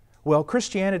 Well,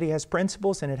 Christianity has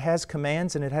principles and it has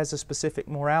commands and it has a specific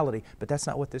morality, but that's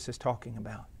not what this is talking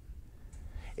about.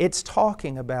 It's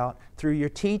talking about, through your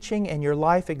teaching and your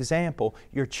life example,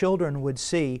 your children would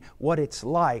see what it's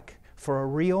like for a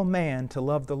real man to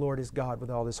love the Lord his God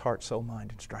with all his heart, soul, mind,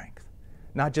 and strength.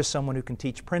 Not just someone who can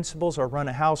teach principles or run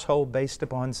a household based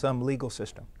upon some legal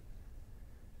system,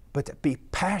 but to be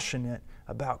passionate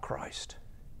about Christ.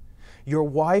 Your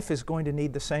wife is going to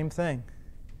need the same thing.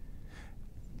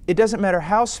 It doesn't matter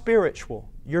how spiritual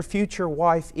your future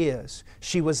wife is.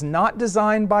 She was not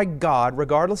designed by God,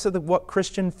 regardless of what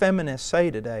Christian feminists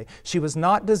say today, she was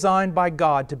not designed by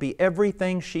God to be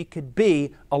everything she could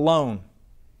be alone.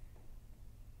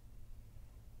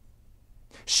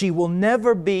 She will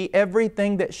never be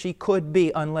everything that she could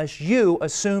be unless you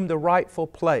assume the rightful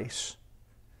place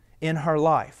in her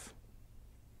life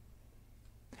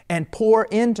and pour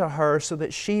into her so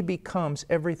that she becomes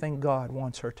everything God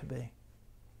wants her to be.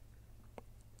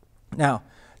 Now,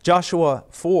 Joshua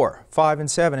 4, 5 and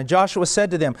 7. And Joshua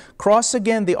said to them, cross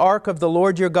again the ark of the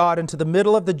Lord your God into the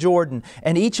middle of the Jordan,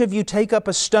 and each of you take up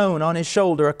a stone on his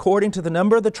shoulder, according to the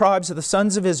number of the tribes of the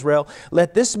sons of Israel.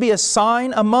 Let this be a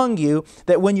sign among you,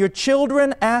 that when your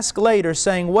children ask later,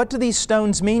 saying, what do these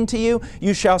stones mean to you?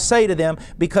 You shall say to them,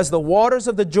 because the waters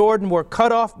of the Jordan were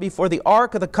cut off before the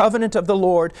ark of the covenant of the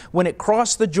Lord. When it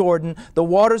crossed the Jordan, the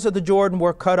waters of the Jordan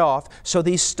were cut off. So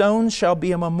these stones shall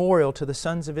be a memorial to the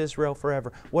sons of Israel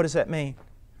forever. What does that mean?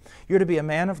 You're to be a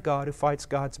man of God who fights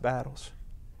God's battles.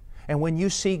 And when you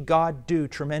see God do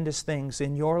tremendous things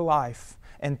in your life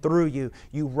and through you,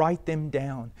 you write them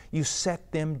down. You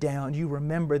set them down. You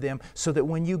remember them so that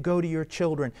when you go to your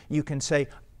children, you can say,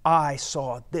 I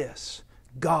saw this.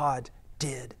 God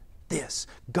did this.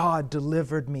 God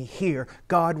delivered me here.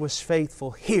 God was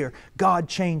faithful here. God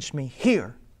changed me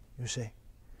here. You see.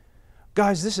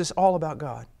 Guys, this is all about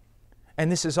God. And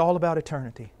this is all about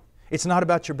eternity. It's not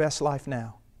about your best life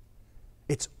now.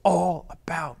 It's all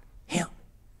about Him.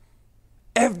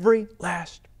 Every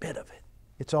last bit of it.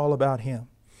 It's all about Him.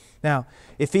 Now,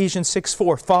 Ephesians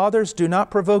 6:4, fathers, do not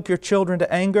provoke your children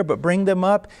to anger, but bring them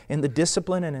up in the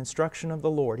discipline and instruction of the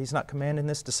Lord. He's not commanding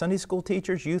this to Sunday school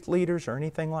teachers, youth leaders, or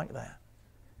anything like that.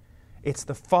 It's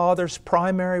the father's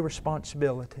primary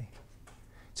responsibility.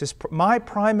 It says, my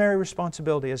primary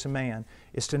responsibility as a man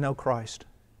is to know Christ.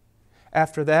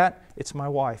 After that, it's my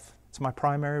wife. It's my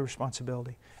primary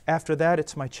responsibility. After that,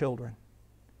 it's my children.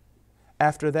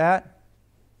 After that,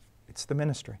 it's the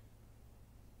ministry.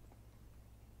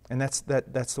 And that's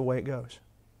the way it goes.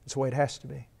 It's the way it has to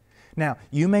be. Now,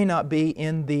 you may not be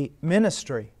in the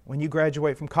ministry when you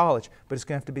graduate from college, but it's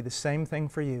going to have to be the same thing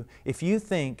for you. If you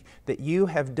think that you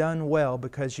have done well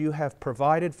because you have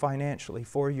provided financially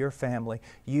for your family,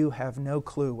 you have no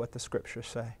clue what the Scriptures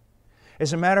say.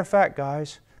 As a matter of fact,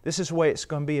 guys, this is the way it's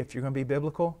going to be if you're going to be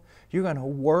biblical. You're going to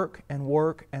work and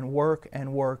work and work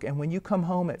and work. And when you come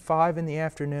home at 5 in the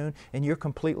afternoon and you're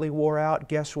completely wore out,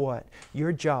 guess what?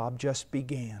 Your job just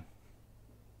began.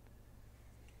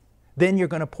 Then you're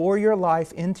going to pour your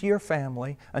life into your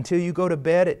family until you go to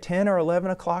bed at 10 or 11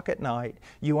 o'clock at night.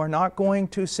 You are not going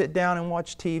to sit down and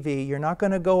watch TV. You're not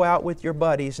going to go out with your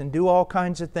buddies and do all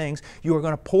kinds of things. You are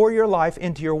going to pour your life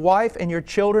into your wife and your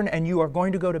children, and you are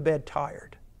going to go to bed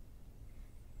tired.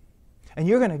 And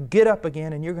you're going to get up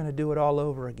again and you're going to do it all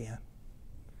over again.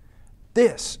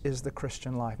 This is the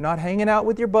Christian life. Not hanging out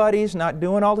with your buddies, not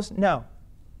doing all this. No.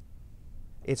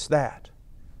 It's that.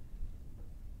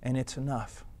 And it's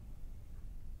enough.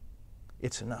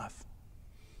 It's enough.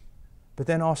 But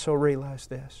then also realize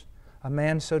this. A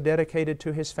man so dedicated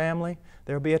to his family,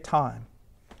 there'll be a time.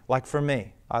 Like for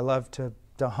me, I love to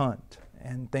hunt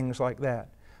and things like that.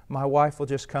 my wife will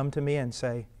just come to me and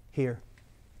say,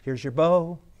 here's your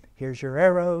bow, here's your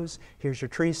arrows, here's your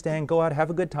tree stand, go out, have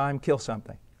a good time, kill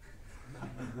something.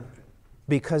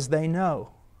 Because they know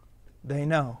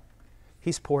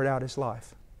He's poured out His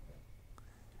life.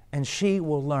 And she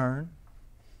will learn,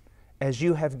 as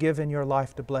you have given your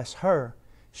life to bless her,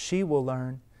 she will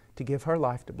learn to give her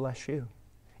life to bless you.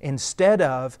 Instead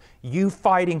of you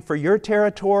fighting for your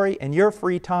territory and your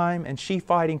free time, and she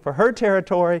fighting for her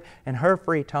territory and her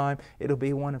free time, it'll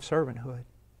be one of servanthood,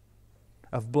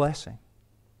 of blessing,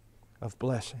 of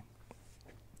blessing.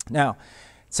 Now,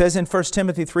 it says in 1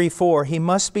 Timothy 3:4, he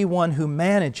must be one who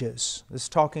manages, this is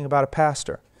talking about a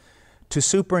pastor, to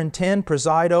superintend,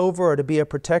 preside over, or to be a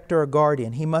protector or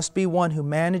guardian. He must be one who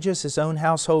manages his own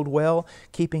household well,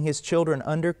 keeping his children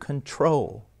under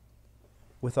control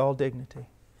with all dignity.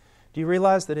 Do you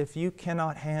realize that if you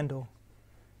cannot handle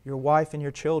your wife and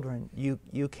your children,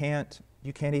 you can't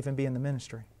even be in the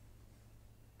ministry?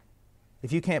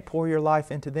 If you can't pour your life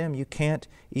into them, you can't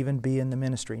even be in the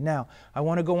ministry. Now, I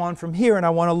want to go on from here and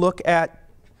I want to look at,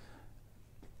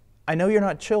 I know you're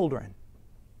not children,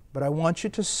 but I want you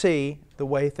to see the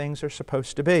way things are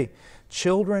supposed to be.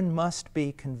 Children must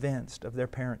be convinced of their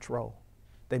parents' role.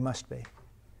 They must be.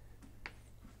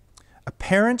 A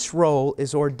parent's role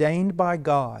is ordained by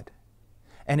God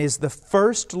and is the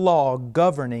first law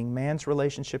governing man's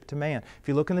relationship to man. If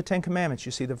you look in the Ten Commandments,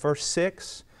 you see the first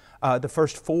 6, the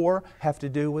first 4 have to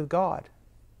do with God.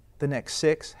 The next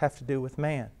 6 have to do with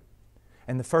man.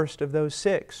 And the first of those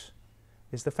 6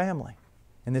 is the family.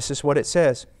 And this is what it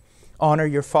says. Honor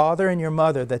your father and your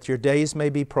mother, that your days may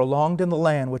be prolonged in the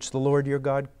land which the Lord your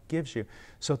God gives you,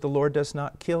 so that the Lord does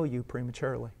not kill you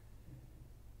prematurely.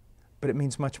 But it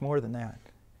means much more than that.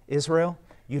 Israel,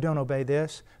 you don't obey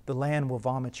this, the land will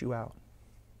vomit you out.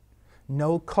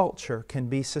 No culture can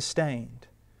be sustained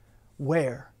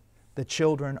where the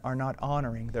children are not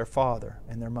honoring their father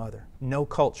and their mother. No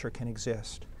culture can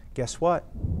exist. Guess what?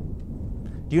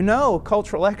 You know,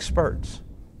 cultural experts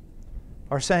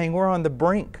are saying we're on the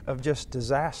brink of just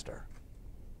disaster.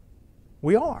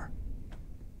 We are.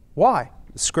 Why?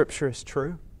 The Scripture is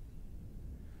true.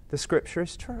 The Scripture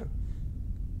is true.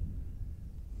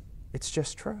 It's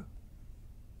just true.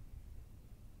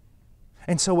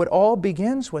 And so it all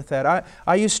begins with that.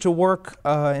 I used to work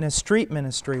in a street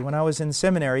ministry when I was in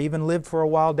seminary, even lived for a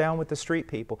while down with the street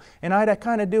people. And I'd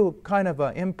kind of do kind of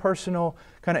an impersonal,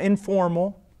 kind of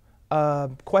informal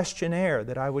questionnaire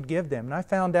that I would give them. And I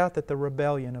found out that the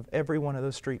rebellion of every one of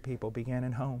those street people began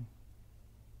at home.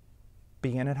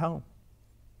 Began at home.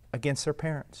 Against their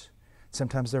parents.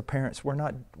 Sometimes their parents were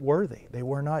not worthy. They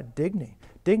were not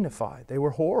dignified. They were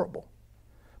horrible.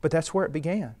 But that's where it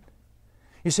began.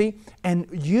 You see, and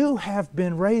you have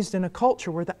been raised in a culture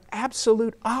where the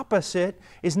absolute opposite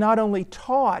is not only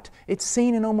taught, it's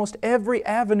seen in almost every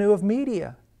avenue of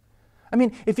media. I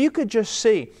mean, if you could just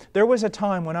see, there was a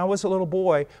time when I was a little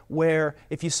boy where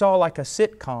if you saw like a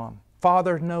sitcom,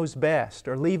 Father Knows Best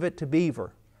or Leave It to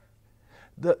Beaver,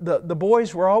 the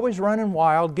boys were always running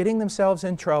wild, getting themselves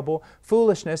in trouble,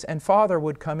 foolishness, and Father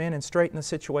would come in and straighten the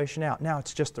situation out. Now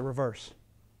it's just the reverse.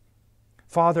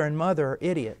 Father and Mother are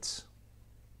idiots.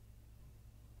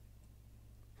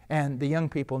 And the young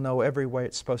people know every way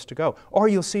it's supposed to go. Or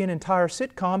you'll see an entire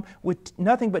sitcom with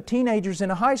nothing but teenagers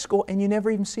in a high school and you never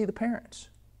even see the parents.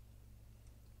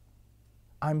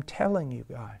 I'm telling you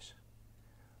guys,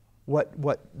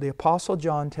 what the Apostle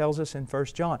John tells us in 1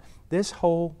 John, this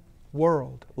whole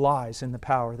world lies in the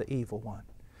power of the evil one.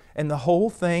 And the whole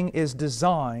thing is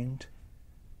designed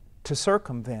to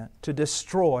circumvent, to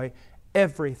destroy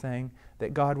everything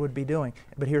that God would be doing.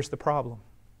 But here's the problem.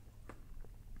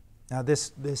 Now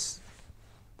this is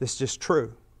just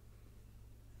true.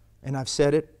 And I've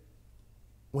said it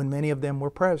when many of them were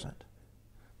present.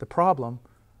 The problem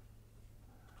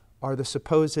are the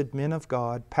supposed men of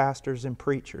God, pastors and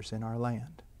preachers in our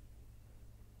land.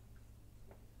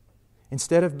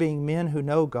 Instead of being men who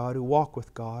know God, who walk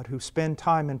with God, who spend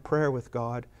time in prayer with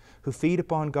God, who feed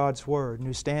upon God's Word, and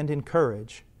who stand in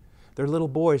courage, they're little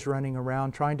boys running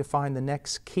around trying to find the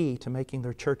next key to making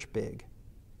their church big.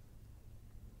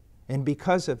 And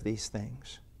because of these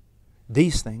things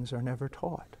are never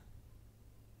taught.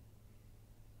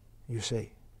 You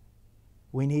see,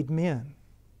 we need men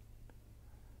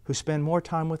who spend more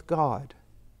time with God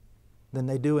than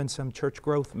they do in some church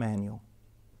growth manual.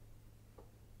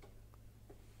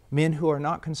 Men who are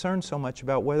not concerned so much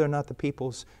about whether or not the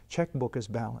people's checkbook is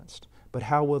balanced, but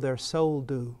how will their soul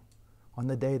do on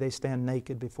the day they stand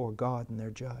naked before God and they're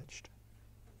judged.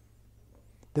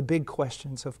 The big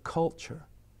questions of culture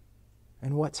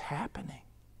and what's happening.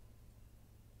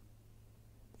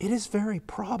 it is very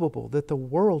probable that the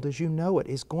world as you know it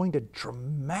is going to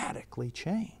dramatically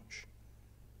change.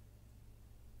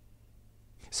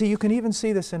 See, you can even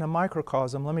see this in a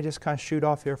microcosm. Let me just kind of shoot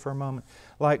off here for a moment.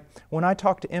 Like when I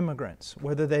talk to immigrants,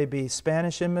 whether they be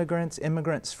Spanish immigrants,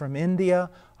 immigrants from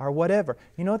India, or whatever,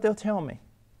 you know what they'll tell me?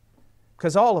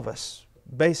 Because all of us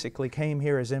basically came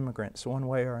here as immigrants one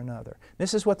way or another.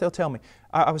 This is what they'll tell me.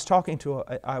 I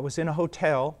was in a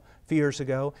hotel a few years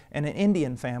ago, and an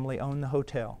Indian family owned the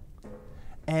hotel.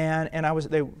 And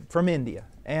they from India.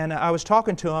 And I was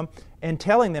talking to them and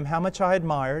telling them how much I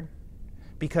admired,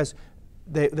 because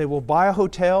they will buy a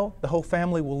hotel, the whole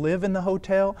family will live in the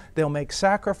hotel, they'll make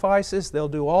sacrifices, they'll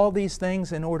do all these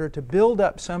things in order to build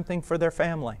up something for their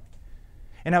family.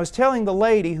 And I was telling the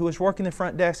lady who was working the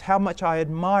front desk how much I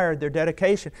admired their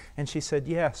dedication, and she said,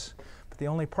 yes, but the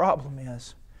only problem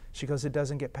is, she goes, it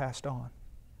doesn't get passed on.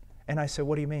 And I said,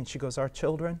 what do you mean? She goes, our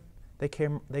children, they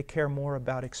care more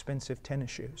about expensive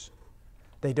tennis shoes.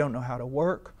 They don't know how to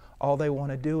work. All they want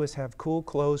to do is have cool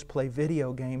clothes, play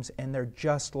video games, and they're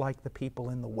just like the people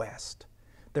in the West.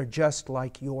 They're just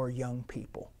like your young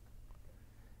people.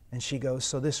 And she goes,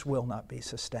 so this will not be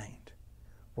sustained.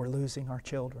 We're losing our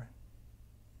children.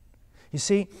 You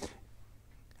see,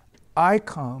 I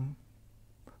come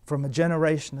from a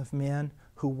generation of men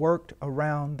who worked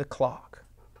around the clock.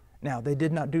 Now, they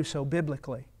did not do so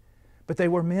biblically, but they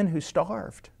were men who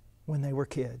starved when they were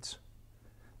kids.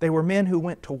 They were men who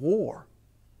went to war.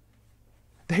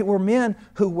 They were men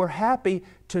who were happy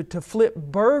to flip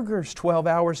burgers 12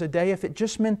 hours a day if it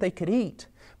just meant they could eat.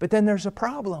 But then there's a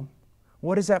problem.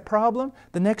 What is that problem?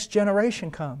 The next generation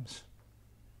comes.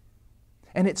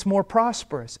 And it's more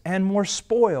prosperous and more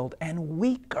spoiled and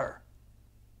weaker.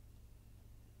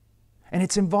 And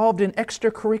it's involved in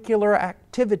extracurricular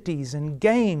activities and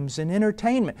games and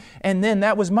entertainment. And then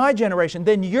that was my generation.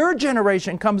 Then your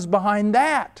generation comes behind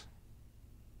that.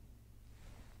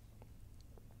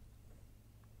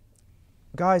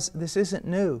 Guys, this isn't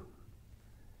new.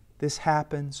 This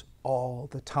happens all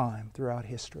the time throughout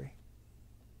history.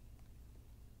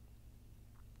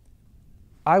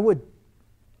 I would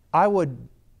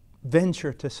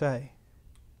venture to say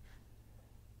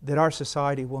that our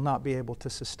society will not be able to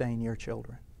sustain your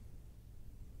children.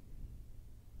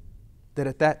 That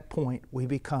at that point we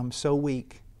become so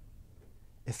weak,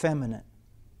 effeminate,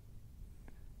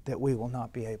 that we will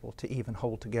not be able to even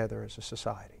hold together as a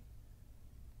society.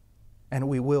 And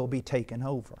we will be taken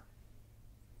over.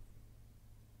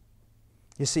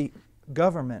 You see,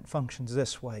 government functions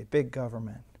this way, big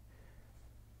government.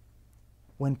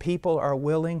 When people are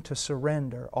willing to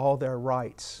surrender all their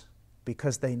rights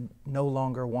because they no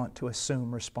longer want to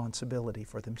assume responsibility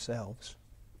for themselves,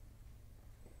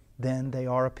 then they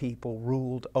are a people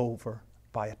ruled over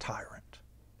by a tyrant.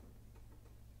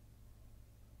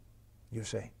 You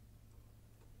see,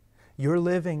 you're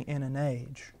living in an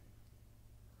age.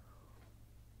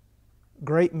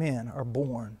 Great men are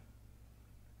born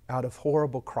out of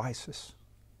horrible crisis.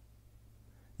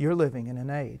 You're living in an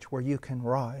age where you can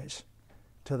rise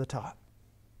to the top,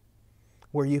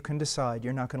 where you can decide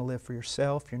you're not going to live for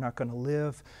yourself, you're not going to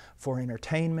live for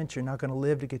entertainment, you're not going to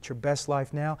live to get your best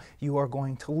life now. You are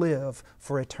going to live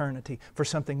for eternity, for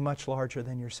something much larger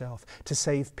than yourself, to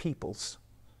save peoples,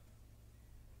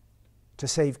 to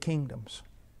save kingdoms.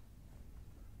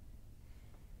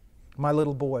 My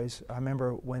little boys, I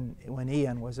remember when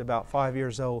Ian was about 5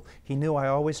 years old, he knew I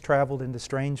always traveled into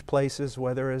strange places,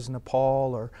 whether it was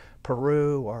Nepal or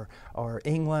Peru or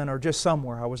England or just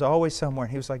somewhere. I was always somewhere.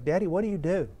 And he was like, Daddy, what do you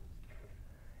do?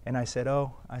 And I said,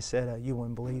 you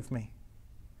wouldn't believe me.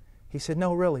 He said,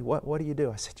 no, really, what do you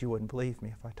do? I said, you wouldn't believe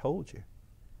me if I told you.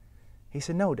 He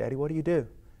said, no, Daddy, what do you do?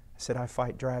 I said, I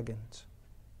fight dragons.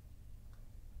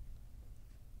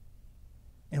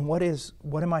 And what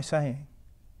am I saying?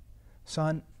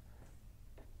 Son,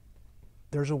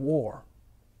 there's a war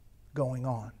going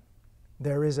on.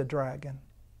 There is a dragon,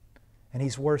 and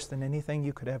he's worse than anything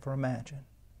you could ever imagine.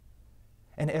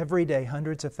 And every day,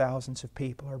 hundreds of thousands of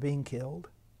people are being killed.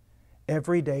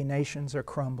 Every day, nations are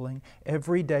crumbling.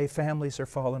 Every day, families are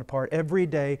falling apart. Every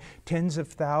day, tens of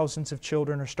thousands of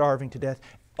children are starving to death.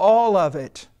 All of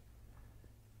it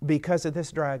because of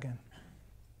this dragon.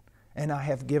 And I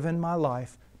have given my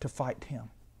life to fight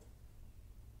him.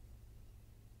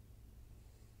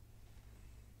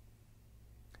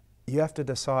 You have to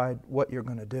decide what you're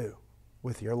going to do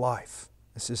with your life.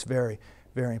 This is very,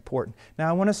 very important. Now,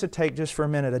 I want us to take just for a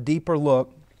minute a deeper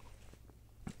look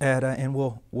at, and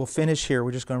we'll finish here.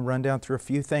 We're just going to run down through a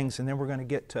few things, and then we're going to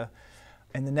get to,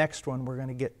 in the next one, we're going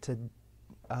to get to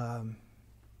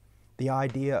the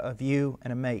idea of you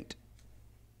and a mate.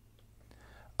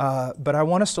 But I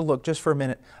want us to look just for a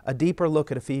minute, a deeper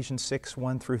look at Ephesians 6,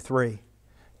 1 through 3.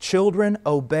 Children,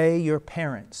 obey your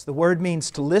parents. The word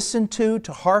means to listen to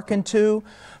hearken to,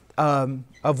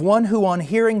 of one who on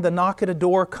hearing the knock at a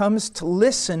door comes to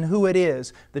listen who it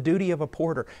is, the duty of a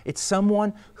porter. It's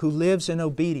someone who lives in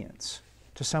obedience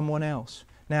to someone else.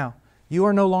 Now, you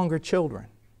are no longer children.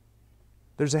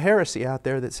 There's a heresy out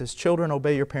there that says, children,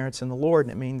 obey your parents in the Lord,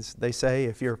 and it means, they say,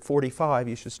 if you're 45,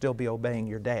 you should still be obeying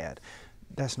your dad.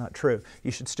 That's not true.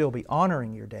 You should still be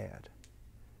honoring your dad.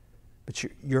 But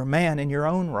you're a man in your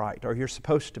own right, or you're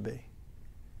supposed to be.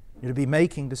 You're to be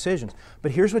making decisions.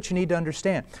 But here's what you need to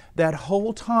understand. That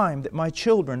whole time that my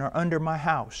children are under my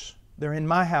house, they're in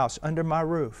my house, under my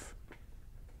roof,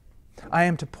 I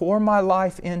am to pour my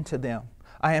life into them.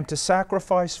 I am to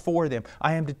sacrifice for them.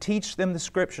 I am to teach them the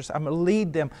Scriptures. I'm to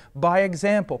lead them by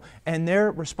example. And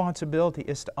their responsibility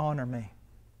is to honor me,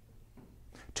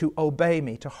 to obey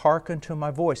me, to hearken to my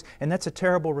voice. And that's a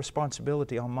terrible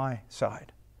responsibility on my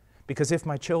side. Because if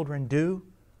my children do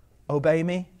obey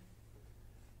me,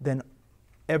 then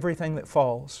everything that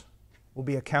falls will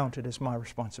be accounted as my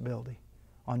responsibility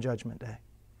on Judgment Day.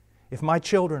 If my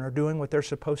children are doing what they're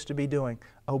supposed to be doing,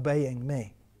 obeying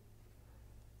me,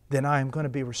 then I am going to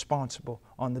be responsible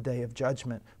on the day of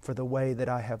judgment for the way that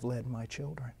I have led my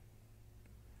children.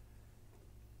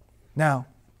 Now,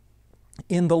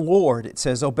 in the Lord, it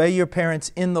says, obey your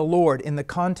parents in the Lord, in the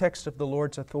context of the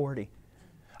Lord's authority.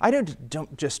 I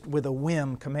don't just with a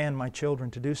whim command my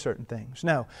children to do certain things.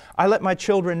 No, I let my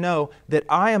children know that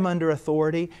I am under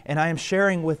authority and I am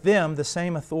sharing with them the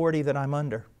same authority that I'm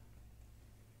under.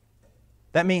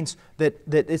 That means that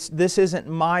this isn't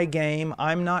my game.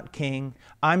 I'm not king.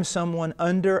 I'm someone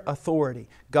under authority,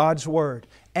 God's Word.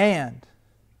 And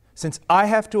since I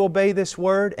have to obey this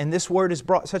Word, and this Word has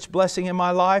brought such blessing in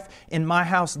my life, in my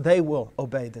house they will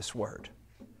obey this Word.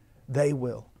 They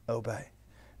will obey.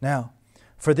 Now,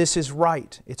 for this is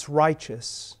right, it's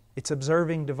righteous, it's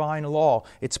observing divine law,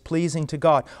 it's pleasing to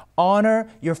God.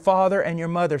 Honor your father and your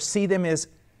mother. See them as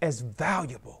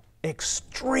valuable,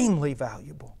 extremely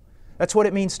valuable. That's what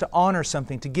it means to honor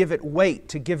something, to give it weight,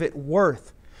 to give it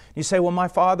worth. You say, well, my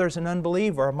father's an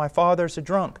unbeliever, or my father's a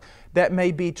drunk. That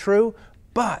may be true,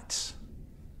 but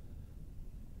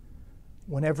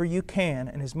whenever you can,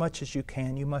 and as much as you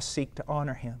can, you must seek to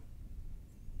honor him.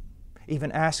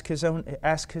 Even ask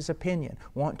his opinion.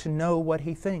 Want to know what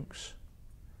he thinks.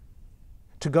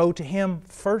 To go to him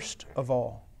first of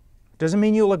all. Doesn't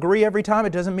mean you'll agree every time.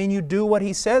 It doesn't mean you do what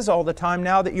he says all the time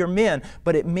now that you're men.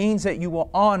 But it means that you will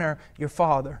honor your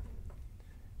father.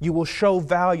 You will show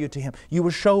value to him. You will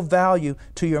show value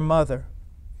to your mother.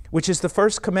 Which is the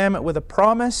first commandment with a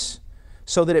promise,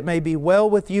 so that it may be well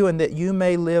with you and that you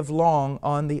may live long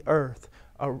on the earth.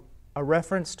 A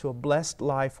reference to a blessed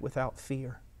life without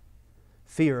fear.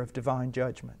 Fear of divine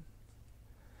judgment.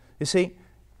 You see,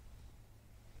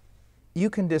 you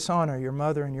can dishonor your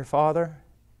mother and your father,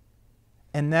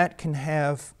 and that can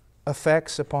have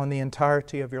effects upon the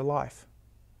entirety of your life.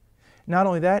 Not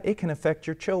only that, it can affect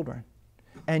your children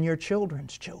and your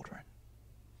children's children.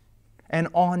 And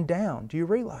on down. Do you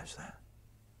realize that?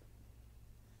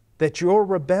 That your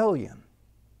rebellion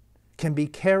can be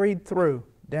carried through,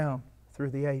 down through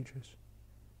the ages.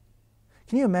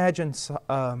 Can you imagine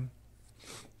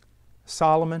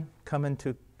Solomon coming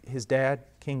to his dad,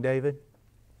 King David?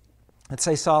 Let's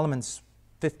say Solomon's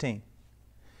 15.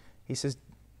 He says,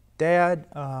 Dad,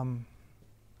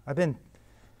 I've been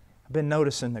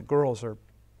noticing that girls are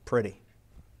pretty.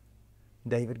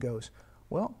 David goes,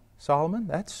 well, Solomon,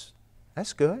 that's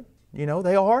good. You know,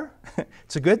 they are.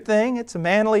 It's a good thing. It's a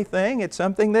manly thing. It's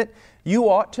something that you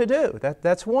ought to do.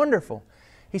 That's wonderful.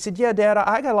 He said, yeah, Dad,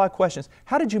 I got a lot of questions.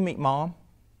 How did you meet Mom?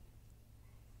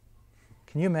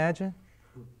 Can you imagine?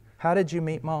 How did you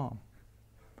meet Mom?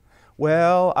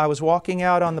 Well, I was walking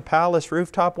out on the palace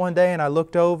rooftop one day and I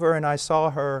looked over and I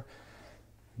saw her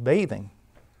bathing.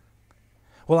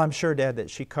 Well, I'm sure, Dad, that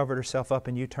she covered herself up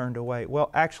and you turned away.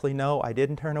 Well, actually, no, I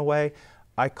didn't turn away.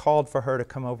 I called for her to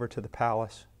come over to the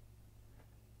palace.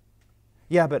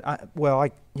 Yeah, but,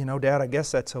 Dad, I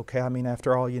guess that's okay. I mean,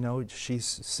 after all, she's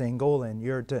single and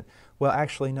you're... Well,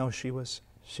 actually, no, she was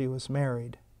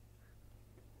married.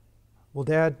 Well,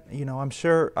 Dad, I'm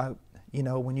sure,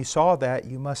 when you saw that,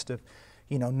 you must have,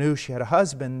 knew she had a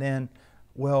husband then.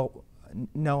 Well,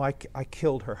 no, I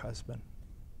killed her husband.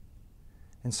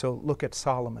 And so look at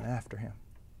Solomon after him.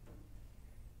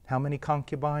 How many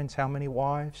concubines, how many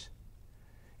wives?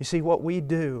 You see, what we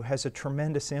do has a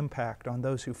tremendous impact on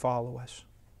those who follow us.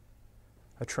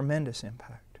 A tremendous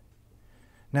impact.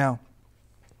 Now,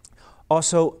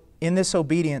 also, in this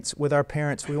obedience with our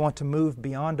parents, we want to move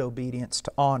beyond obedience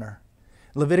to honor.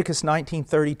 Leviticus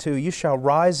 19:32, you shall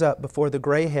rise up before the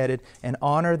gray-headed and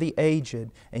honor the aged,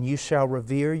 and you shall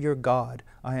revere your God.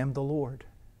 I am the Lord.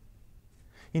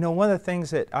 You know, one of the things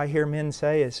that I hear men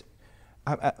say is,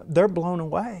 they're blown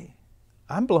away.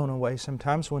 I'm blown away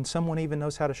sometimes when someone even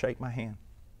knows how to shake my hand.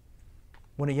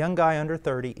 When a young guy under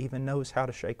 30 even knows how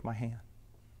to shake my hand.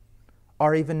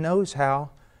 Or even knows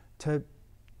how to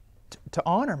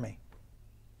honor me.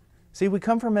 See, we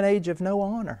come from an age of no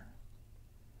honor.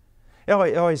 It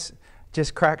always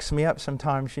just cracks me up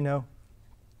sometimes, you know.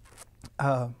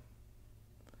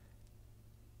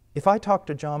 If I talk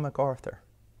to John MacArthur,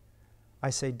 I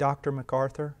say, Dr.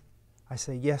 MacArthur. I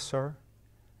say, yes, sir.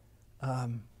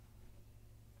 And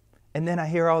then I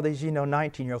hear all these,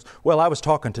 19-year-olds. Well, I was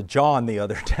talking to John the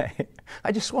other day.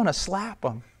 I just want to slap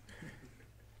them.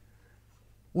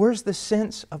 Where's the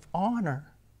sense of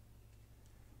honor?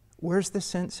 Where's the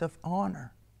sense of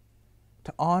honor?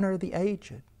 To honor the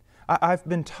aged. I've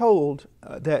been told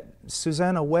that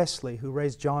Susanna Wesley, who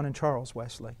raised John and Charles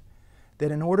Wesley,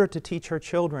 that in order to teach her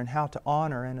children how to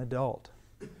honor an adult,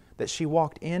 that she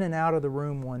walked in and out of the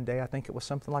room one day, I think it was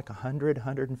something like 100,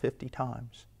 150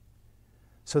 times,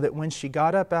 so that when she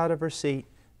got up out of her seat,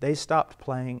 they stopped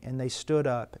playing and they stood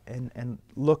up and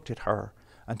looked at her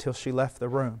until she left the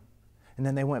room. And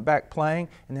then they went back playing,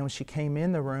 and then when she came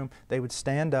in the room, they would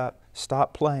stand up,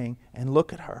 stop playing, and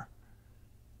look at her.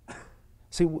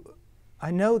 See, I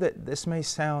know that this may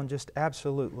sound just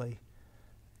absolutely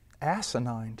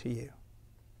asinine to you,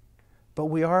 but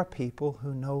we are people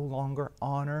who no longer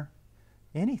honor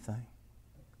anything.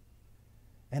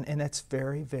 And that's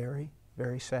very, very,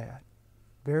 very sad.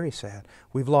 Very sad.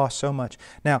 We've lost so much.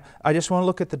 Now, I just want to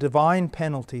look at the divine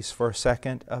penalties for a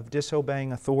second of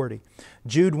disobeying authority.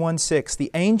 Jude 1:6,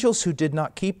 the angels who did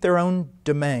not keep their own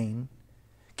domain,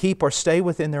 keep or stay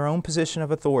within their own position of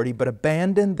authority, but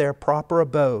abandoned their proper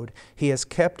abode, He has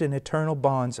kept in eternal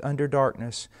bonds under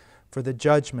darkness for the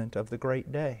judgment of the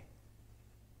great day.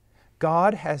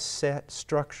 God has set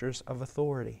structures of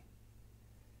authority.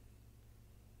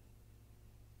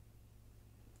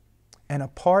 And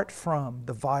apart from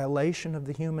the violation of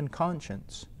the human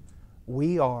conscience,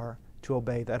 we are to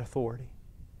obey that authority.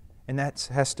 And that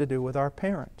has to do with our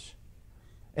parents.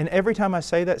 And every time I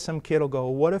say that, some kid will go,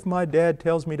 what if my dad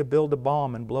tells me to build a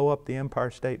bomb and blow up the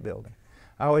Empire State Building?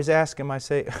 I always ask him, I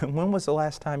say, when was the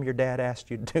last time your dad asked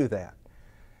you to do that?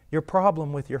 Your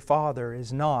problem with your father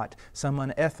is not some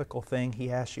unethical thing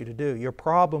he asks you to do. Your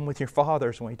problem with your father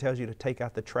is when he tells you to take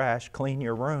out the trash, clean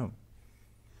your room.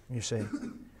 You see,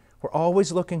 we're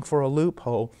always looking for a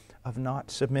loophole of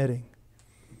not submitting.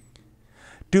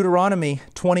 Deuteronomy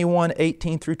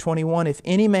 21:18 through 21, if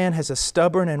any man has a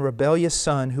stubborn and rebellious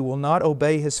son who will not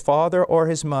obey his father or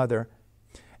his mother,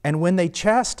 and when they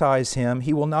chastise him,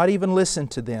 he will not even listen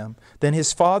to them, then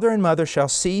his father and mother shall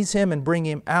seize him and bring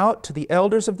him out to the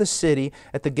elders of the city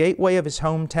at the gateway of his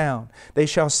hometown. They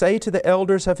shall say to the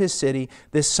elders of his city,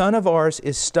 this son of ours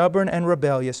is stubborn and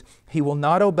rebellious. He will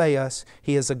not obey us.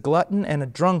 He is a glutton and a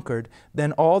drunkard.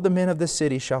 Then all the men of the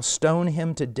city shall stone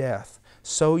him to death.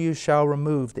 So you shall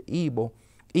remove the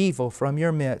evil from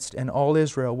your midst, and all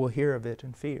Israel will hear of it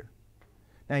and fear.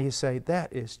 Now you say,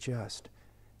 that is just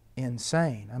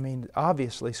insane. I mean,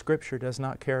 obviously Scripture does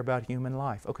not care about human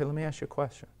life. Okay, let me ask you a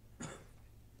question.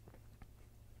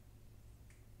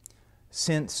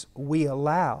 Since we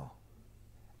allow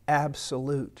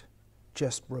absolute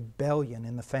just rebellion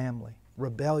in the family,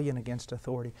 rebellion against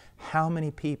authority, how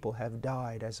many people have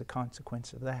died as a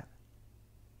consequence of that?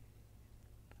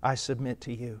 I submit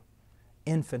to you,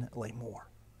 infinitely more.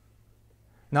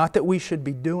 Not that we should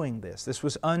be doing this. This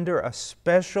was under a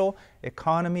special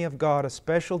economy of God, a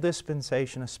special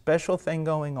dispensation, a special thing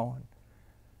going on.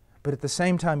 But at the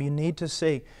same time, you need to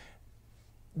see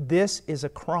this is a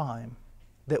crime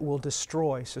that will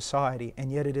destroy society,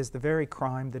 and yet it is the very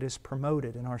crime that is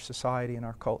promoted in our society and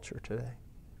our culture today.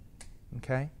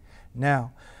 Okay?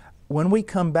 Now, when we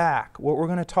come back, what we're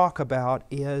going to talk about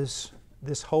is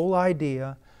this whole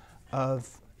idea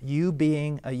of you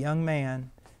being a young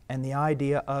man and the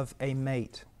idea of a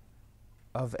mate,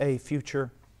 of a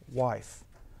future wife,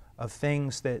 of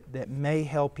things that may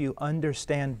help you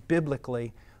understand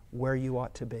biblically where you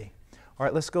ought to be. All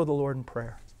right, let's go to the Lord in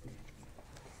prayer.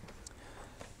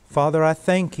 Father, I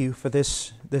thank You for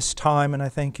this time, and I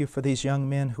thank You for these young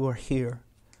men who are here.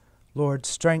 Lord,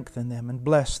 strengthen them and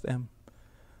bless them.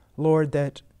 Lord,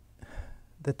 that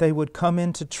they would come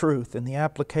into truth and the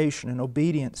application and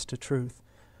obedience to truth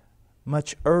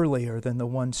much earlier than the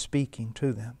one speaking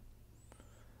to them.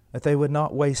 That they would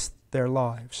not waste their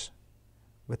lives,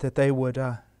 but that they would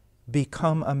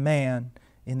become a man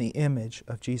in the image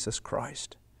of Jesus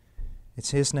Christ.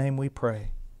 It's His name we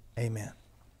pray. Amen.